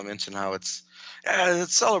conversation, I'll mention how it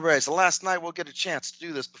celebrates. The last night we'll get a chance to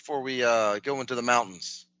do this before we go into the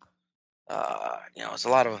mountains. It's a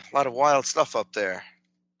lot of wild stuff up there.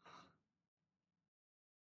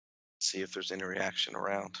 See if there's any reaction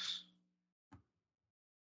around.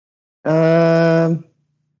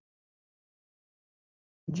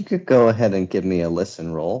 You could go ahead and give me a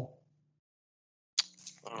listen roll.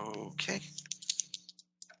 Okay.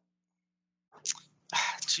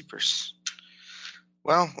 Jeepers.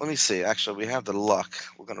 Well, let me see. Actually, we have the luck.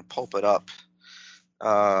 We're going to pulp it up.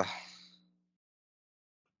 I'll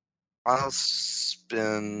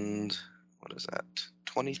spend, what is that,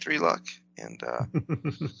 23 luck? And,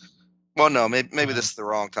 well, no, maybe this is the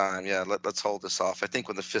wrong time. Yeah, let's hold this off. I think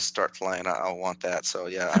when the fists start flying, I'll want that. So,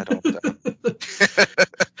 yeah, I don't,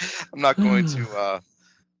 I'm not going to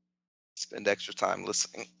spend extra time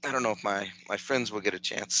listening. I don't know if my friends will get a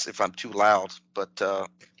chance if I'm too loud, but yeah,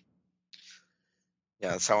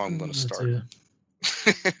 that's how I'm going to start.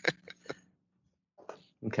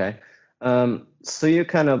 Okay. So you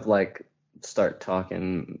kind of like start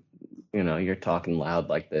talking, you're talking loud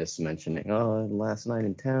like this, mentioning, last night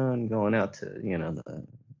in town, going out to,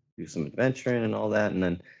 do some adventuring and all that. And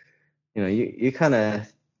then you kind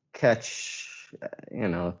of catch,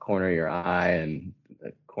 a corner of your eye and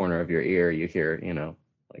the corner of your ear. You hear,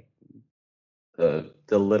 like the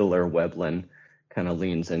littler Weblin kind of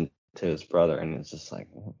leans into his brother and is just like,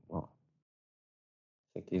 well,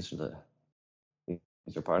 I think these are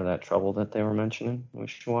part of that trouble that they were mentioning. We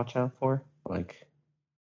should watch out for. Like,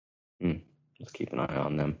 just keep an eye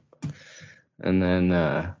on them. And then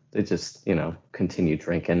they just, continue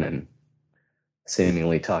drinking and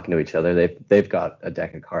seemingly talking to each other. They've got a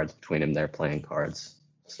deck of cards between them. They're playing cards.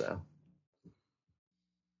 So,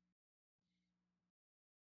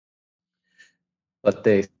 but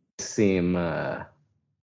they seem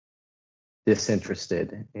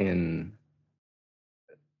disinterested in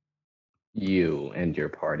you and your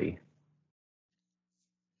party.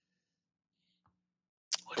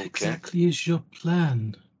 What exactly is your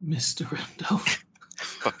plan, Mr. Randolph?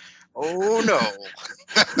 Oh no.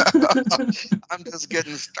 I'm just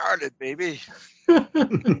getting started, baby.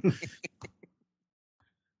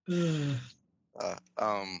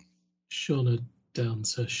 Shauna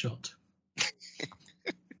downs her shot.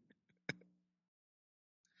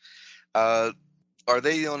 Are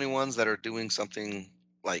they the only ones that are doing something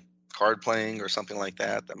like card playing or something like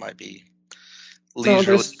that might be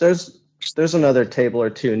leisurely? No, there's another table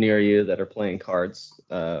or two near you that are playing cards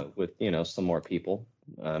with some more people,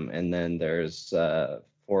 and then there's 4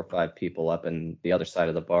 or 5 people up in the other side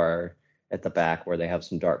of the bar at the back where they have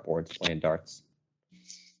some dart boards playing darts.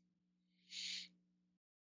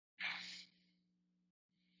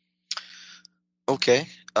 Okay.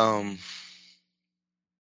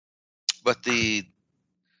 But the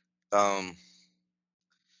what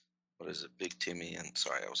is it? Big Timmy and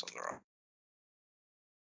sorry, I was on the wrong.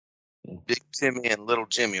 Big Timmy and Little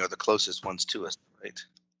Jimmy are the closest ones to us, right?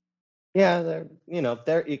 Yeah, they're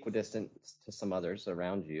equidistant to some others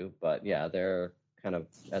around you, but yeah, they're kind of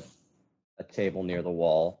at a table near the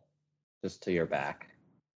wall, just to your back.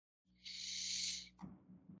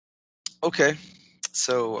 Okay,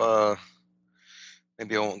 so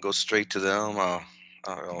maybe I won't go straight to them.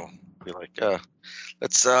 I'll be like,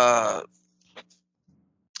 let's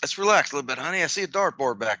relax a little bit, honey. I see a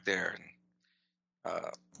dartboard back there.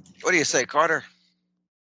 What do you say, Carter?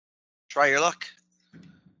 Try your luck.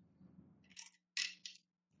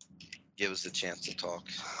 Give us a chance to talk.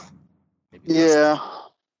 Maybe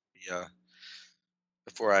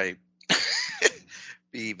before I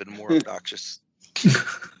be even more obnoxious.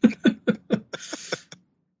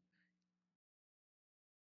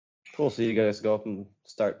 Cool. So you guys go up and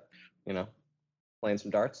start, playing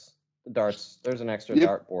some darts. There's an extra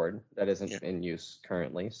dart board that isn't in use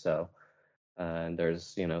currently. So, and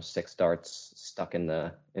there's 6 darts stuck in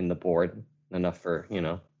the board, enough for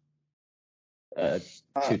 2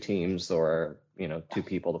 teams or 2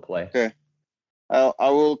 people to play. Okay. I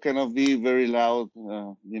will kind of be very loud,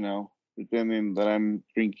 pretending that I'm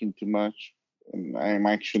drinking too much, and I'm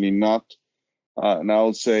actually not. And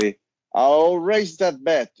I'll say, I'll raise that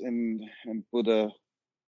bet and put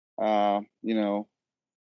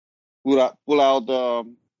pull out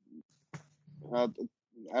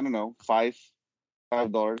I don't know,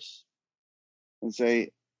 $5 and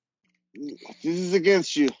say, this is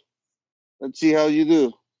against you. Let's see how you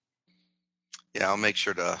do. Yeah, I'll make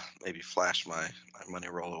sure to maybe flash my money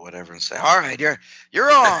roll or whatever and say, all right, you're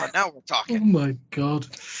on. Now we're talking. Oh my God.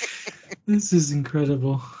 This is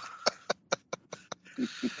incredible.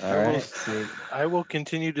 All right. I will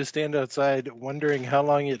continue to stand outside wondering how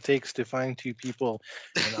long it takes to find 2 people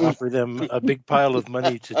and offer them a big pile of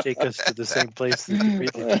money to take us to the same place as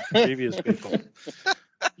the previous people.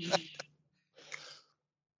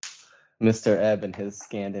 Mr. Ebb and his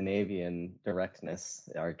Scandinavian directness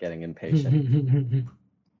are getting impatient.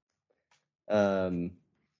 Yeah,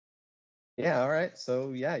 all right.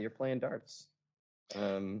 So yeah, you're playing darts.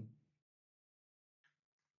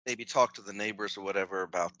 Maybe talk to the neighbors or whatever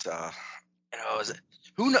about is it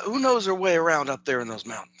who knows their way around up there in those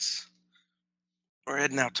mountains? We're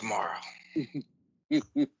heading out tomorrow.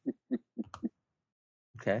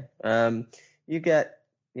 Okay. You get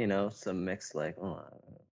some mixed I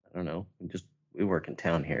don't know. We work in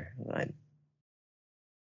town here.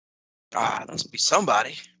 Must be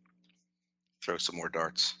somebody. Throw some more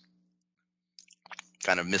darts.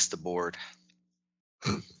 Kind of missed the board.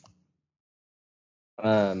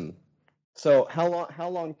 So how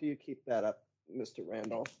long do you keep that up, Mr.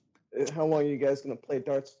 Randolph? How long are you guys going to play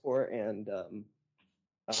darts for and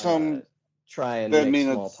try and make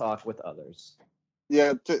small talk with others?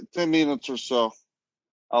 Yeah, 10 minutes or so,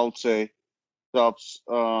 I'll say. Tops.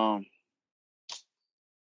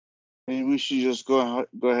 Maybe we should just go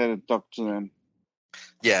ahead and talk to them.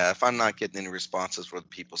 Yeah, if I'm not getting any responses where the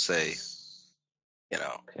people say,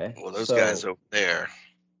 Okay. well, those so, guys over there,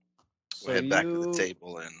 So we'll head back to the you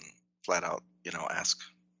table and flat out, ask.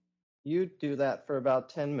 you do that for about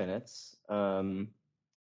 10 minutes. And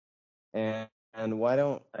why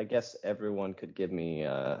don't I guess everyone could give me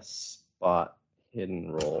spot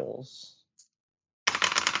hidden rolls.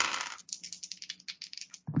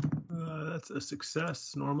 That's a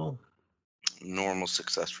success. Normal. Normal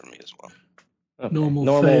success for me as well. Okay. Normal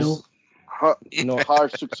Normals,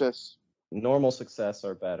 Hard success. normal success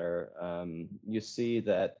or better. You see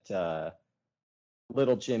that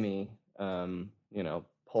little Jimmy,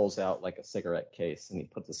 pulls out like a cigarette case and he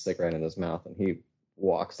puts a cigarette in his mouth and he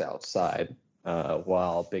walks outside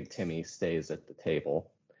while Big Timmy stays at the table.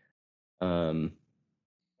 Mr.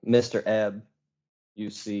 Ebb, you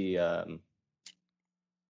see a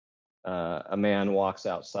man walks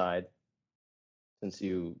outside. Since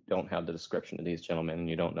you don't have the description of these gentlemen and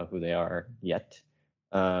you don't know who they are yet.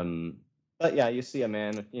 But yeah, you see a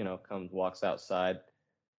man, walks outside,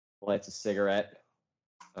 lights a cigarette,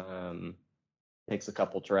 takes a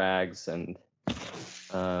couple drags, and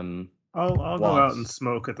I'll go out and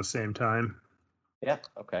smoke at the same time. Yeah,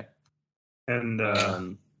 okay. And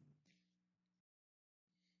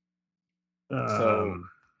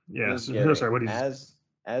Gary, sorry, what do you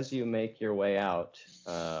as you make your way out,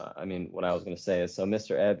 what I was going to say is, so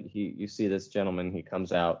Mr. Ebb, you see this gentleman, he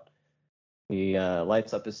comes out, he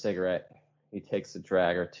lights up his cigarette, he takes a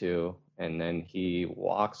drag or two, and then he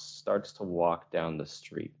starts to walk down the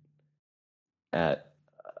street at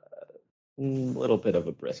a little bit of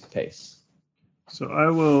a brisk pace. So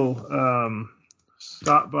I will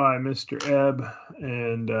stop by Mr. Ebb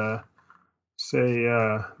and say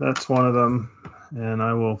that's one of them, and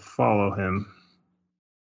I will follow him.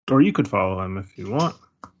 Or you could follow him if you want.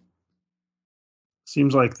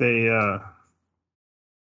 Seems like they...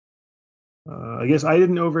 I guess I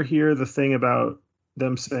didn't overhear the thing about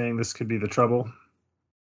them saying this could be the trouble.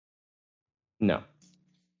 No.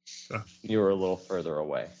 You were a little further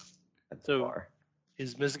away at the bar.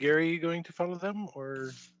 Is Miss Gary going to follow them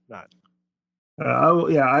or not? I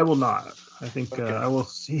will not. I think I will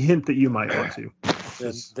hint that you might want to.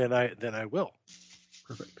 Then I will.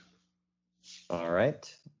 Perfect. All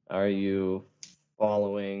right. Are you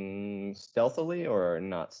following stealthily or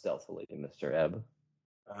not stealthily, Mr. Ebb?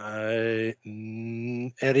 At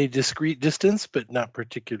a discreet distance, but not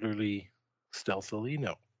particularly stealthily,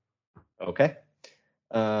 no. Okay.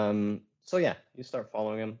 So yeah, you start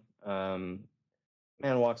following him.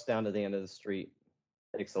 Man walks down to the end of the street,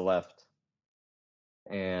 takes a left,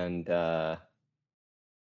 and about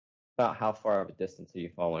how far of a distance are you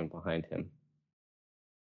following behind him?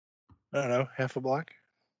 I don't know, half a block?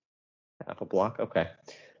 Half a block? Okay.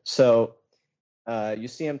 So you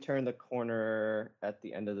see him turn the corner at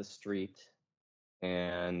the end of the street,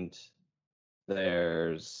 and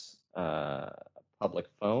there's a public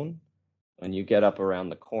phone. When you get up around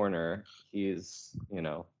the corner, he's,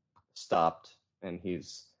 stopped, and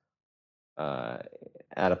he's at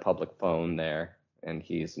a public phone there, and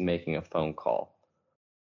he's making a phone call.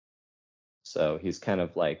 So he's kind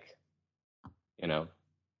of like,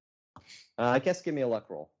 I guess give me a luck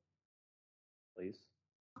roll, please.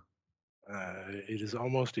 It is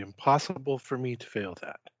almost impossible for me to fail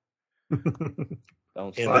that.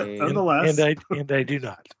 Don't say. Nonetheless, and I do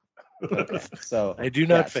not. Okay, so I do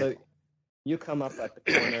not fail. So you come up at the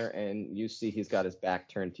corner and you see he's got his back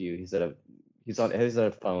turned to you. He's at a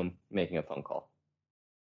phone making a phone call.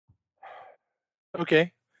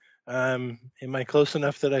 Okay. Am I close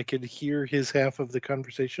enough that I could hear his half of the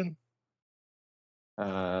conversation?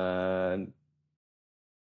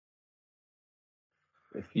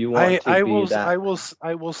 If you want I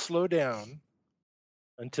will slow down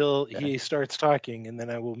until he starts talking, and then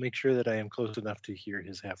I will make sure that I am close enough to hear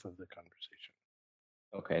his half of the conversation.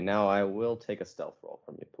 Okay, now I will take a stealth roll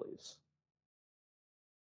from you, please.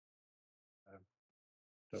 I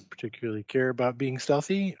don't particularly care about being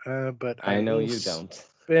stealthy, but I know you don't.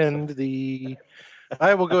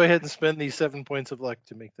 I will go ahead and spend the 7 points of luck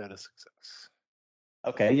to make that a success.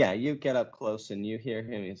 Okay, yeah, you get up close and you hear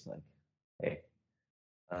him. He's like, "Hey,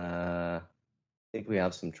 I think we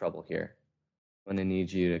have some trouble here. I'm going to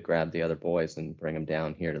need you to grab the other boys and bring them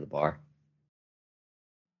down here to the bar."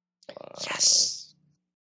 Yes.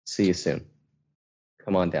 See you soon.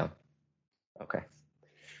 Come on down. Okay.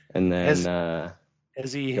 And then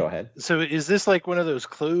go ahead. So is this like one of those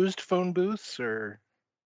closed phone booths or?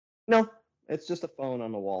 No, it's just a phone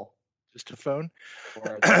on the wall. Just a phone?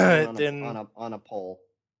 Or it's on a pole.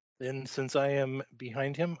 Then since I am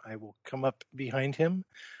behind him, I will come up behind him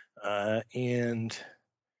and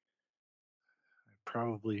I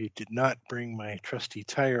probably did not bring my trusty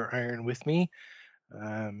tire iron with me,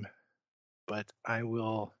 but I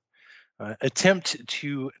will attempt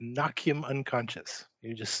to knock him unconscious.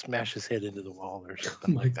 You just smash his head into the wall or Oh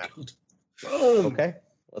something my like that. god. Okay,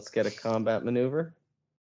 let's get a combat maneuver.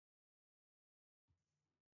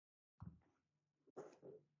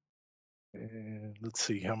 And let's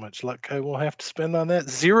see how much luck I will have to spend on that.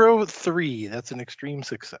 0-3. That's an extreme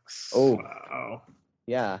success. Oh, Wow.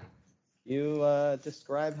 yeah. You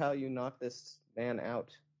describe how you knock this man out.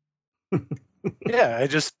 Yeah, I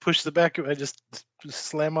just push the back. I just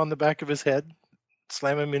slam on the back of his head,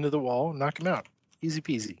 slam him into the wall, knock him out. Easy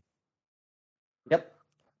peasy. Yep.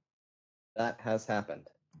 That has happened.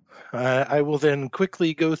 I will then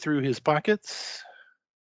quickly go through his pockets.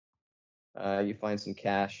 You find some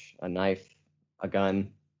cash, a knife, a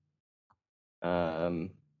gun.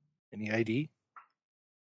 Any ID?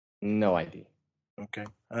 No ID. Okay.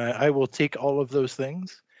 I will take all of those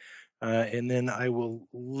things, and then I will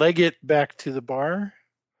leg it back to the bar,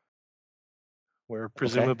 where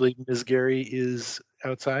presumably Ms. Gary is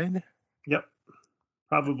outside. Yep.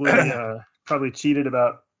 Probably cheated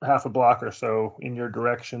about half a block or so in your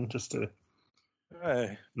direction, just to not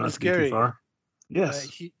Ms. to be too Gary, far. Yes.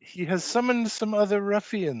 he has summoned some other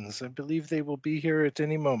ruffians. I believe they will be here at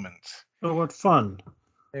any moment. Oh, what fun.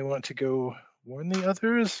 They want to go warn the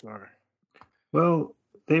others, or? Well,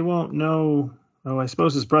 they won't know. Oh, I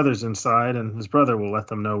suppose his brother's inside, and his brother will let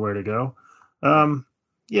them know where to go.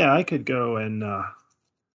 Yeah, I could go and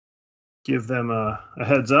give them a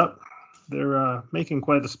heads up. They're making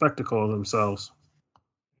quite a spectacle of themselves.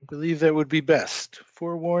 I believe that would be best.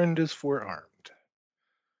 Forewarned is forearmed.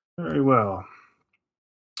 Very well.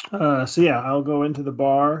 So yeah, I'll go into the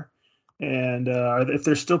bar, and if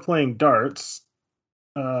they're still playing darts,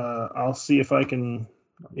 I'll see if I can,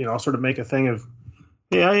 I'll sort of make a thing of,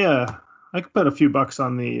 hey, I could bet a few bucks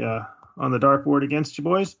on the dartboard against you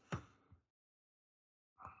boys.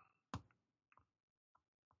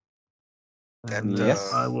 And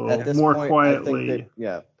Yes. I will At this more point, quietly. I think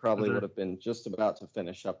that, probably Other- would have been just about to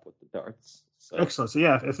finish up with the darts. So. Excellent. So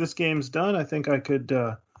yeah, if this game's done, I think I could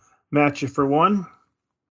match you for one.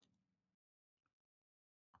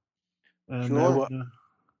 And Sure.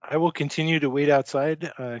 I will continue to wait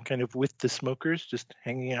outside, kind of with the smokers, just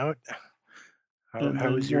hanging out.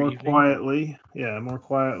 How was your more evening? More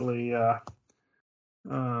quietly.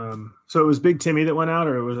 So it was Big Timmy that went out,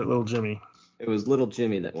 or was it Little Jimmy? It was Little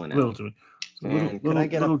Jimmy that went Little out. Jimmy. So And can I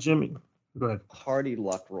get little a Jimmy? Go ahead. Hardy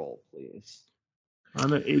luck roll, please?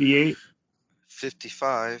 I'm at 88.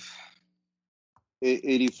 55.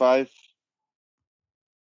 85.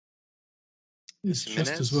 It's just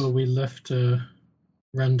Jimenez? as well we left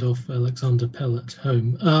Randolph Alexander Pell at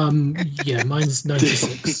home. Yeah, mine's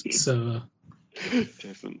 96. So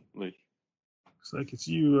Definitely. Looks like it's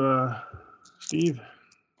you, Steve.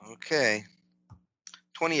 Okay.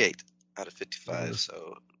 28 out of 55. Nice.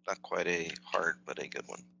 So not quite a hard, but a good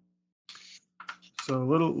one. So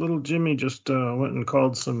little Jimmy just went and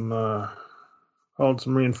called some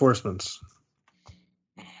reinforcements.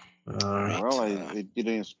 Right. Well, I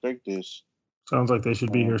didn't expect this. Sounds like they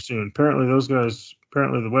should be here soon. Apparently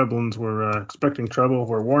the Weblins were expecting trouble,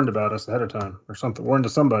 were warned about us ahead of time, or something. Warned to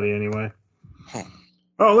somebody anyway. Huh.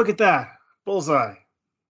 Oh, look at that. Bullseye.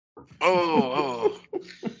 Oh,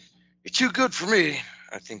 you're too good for me.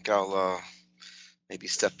 I think I'll maybe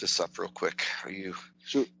step this up real quick. Are you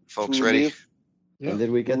Should, folks should we ready? leave? Yeah. And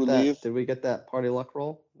did we get We'll that? leave. Did we get that party luck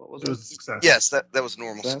roll? What was It it? was a success. Yes, that was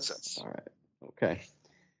normal success. All right. Okay.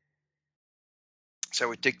 Shall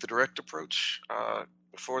we take the direct approach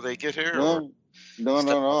before they get here? Or No.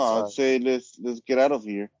 step I'd outside? say let's get out of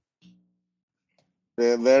here.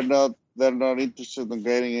 They're not interested in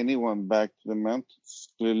getting anyone back to the mountains.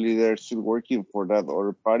 Clearly, they're still working for that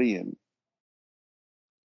other party, and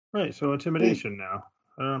Right. So intimidation now.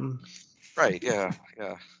 Right, yeah.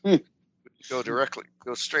 Hmm. Go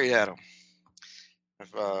straight at them.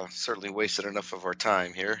 I've certainly wasted enough of our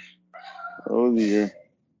time here. oh dear.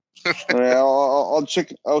 All right,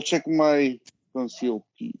 I'll check my concealed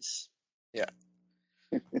piece.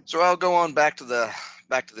 So I'll go on back to the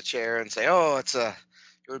chair and say, "Oh,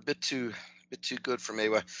 you're a bit too good for me.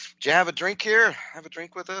 Would you have a drink here? Have a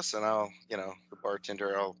drink with us?" And I'll, the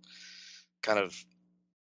bartender, I'll kind of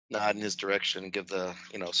nod in his direction and give the,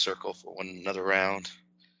 circle for another round.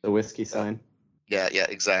 The whiskey sign. Yeah,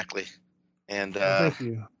 exactly. And Thank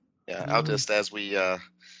you. yeah, I'll just, as we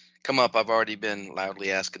come up, I've already been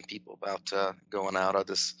loudly asking people about going out. I'll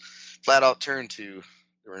just flat out turn to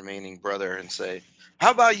the remaining brother and say,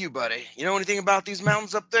 "How about you, buddy? You know anything about these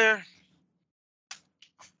mountains up there?"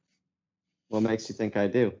 What makes you think I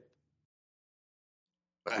do?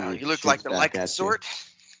 Well, He you look shoots like the back likely at you. sort.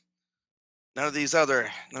 None of these other.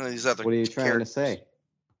 What are you trying to say?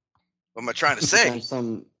 What am I trying to I'm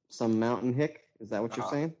say? some mountain hick? Is that what you're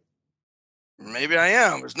saying? Maybe I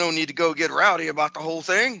am. There's no need to go get rowdy about the whole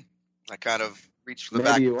thing. I kind of reach for the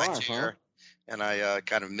Maybe back you of my are, chair, and I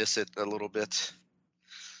kind of miss it a little bit.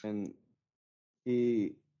 And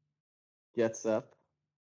he gets up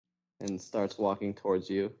and starts walking towards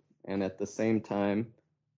you. And at the same time,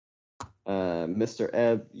 Mr.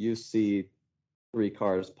 Ebb, you see 3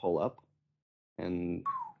 cars pull up, and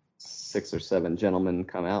 6 or 7 gentlemen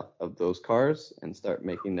come out of those cars and start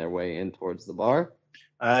making their way in towards the bar.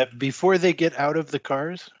 Before they get out of the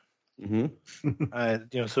cars,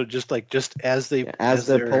 Mm-hmm. so just as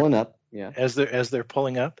they're pulling up, as they're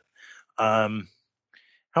pulling up, how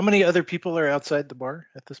many other people are outside the bar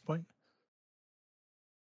at this point?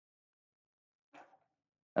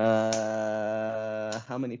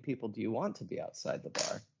 How many people do you want to be outside the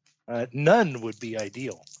bar? None would be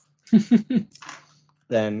ideal.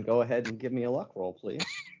 Then go ahead and give me a luck roll, please.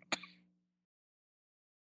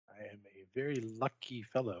 I am a very lucky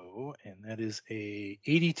fellow, and that is a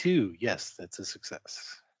 82. Yes, that's a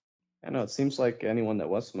success. I know, it seems like anyone that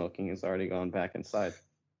was smoking has already gone back inside.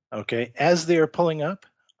 Okay, as they are pulling up,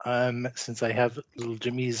 since I have little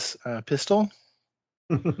Jimmy's pistol,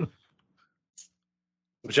 which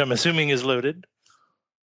I'm assuming is loaded.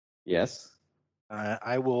 Yes.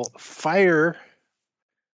 I will fire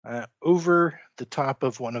over the top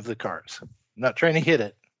of one of the cars. I'm not trying to hit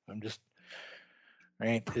it. I'm just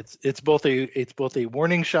right. It's both a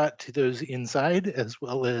warning shot to those inside as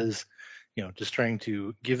well as just trying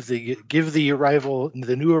to give the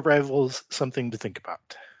new arrivals something to think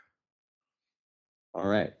about. All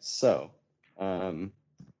right. So,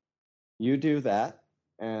 you do that,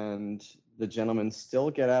 and the gentlemen still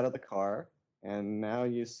get out of the car. And now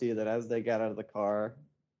you see that as they get out of the car,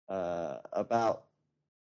 about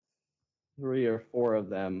 3 or 4 of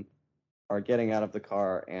them are getting out of the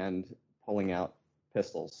car and pulling out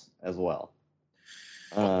pistols as well.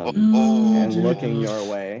 And looking your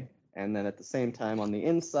way. And then at the same time, on the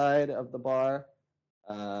inside of the bar,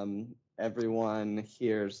 everyone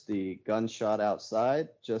hears the gunshot outside,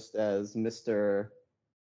 just as Mr.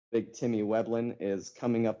 Big Timmy Weblin is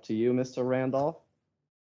coming up to you, Mr. Randolph.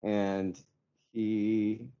 And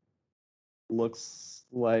he looks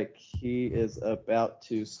like he is about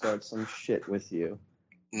to start some shit with you.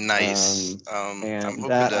 Nice. And I'm hoping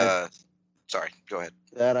to... Sorry, go ahead.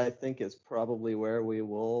 That, I think, is probably where we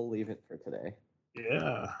will leave it for today.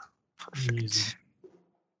 Yeah. Perfect.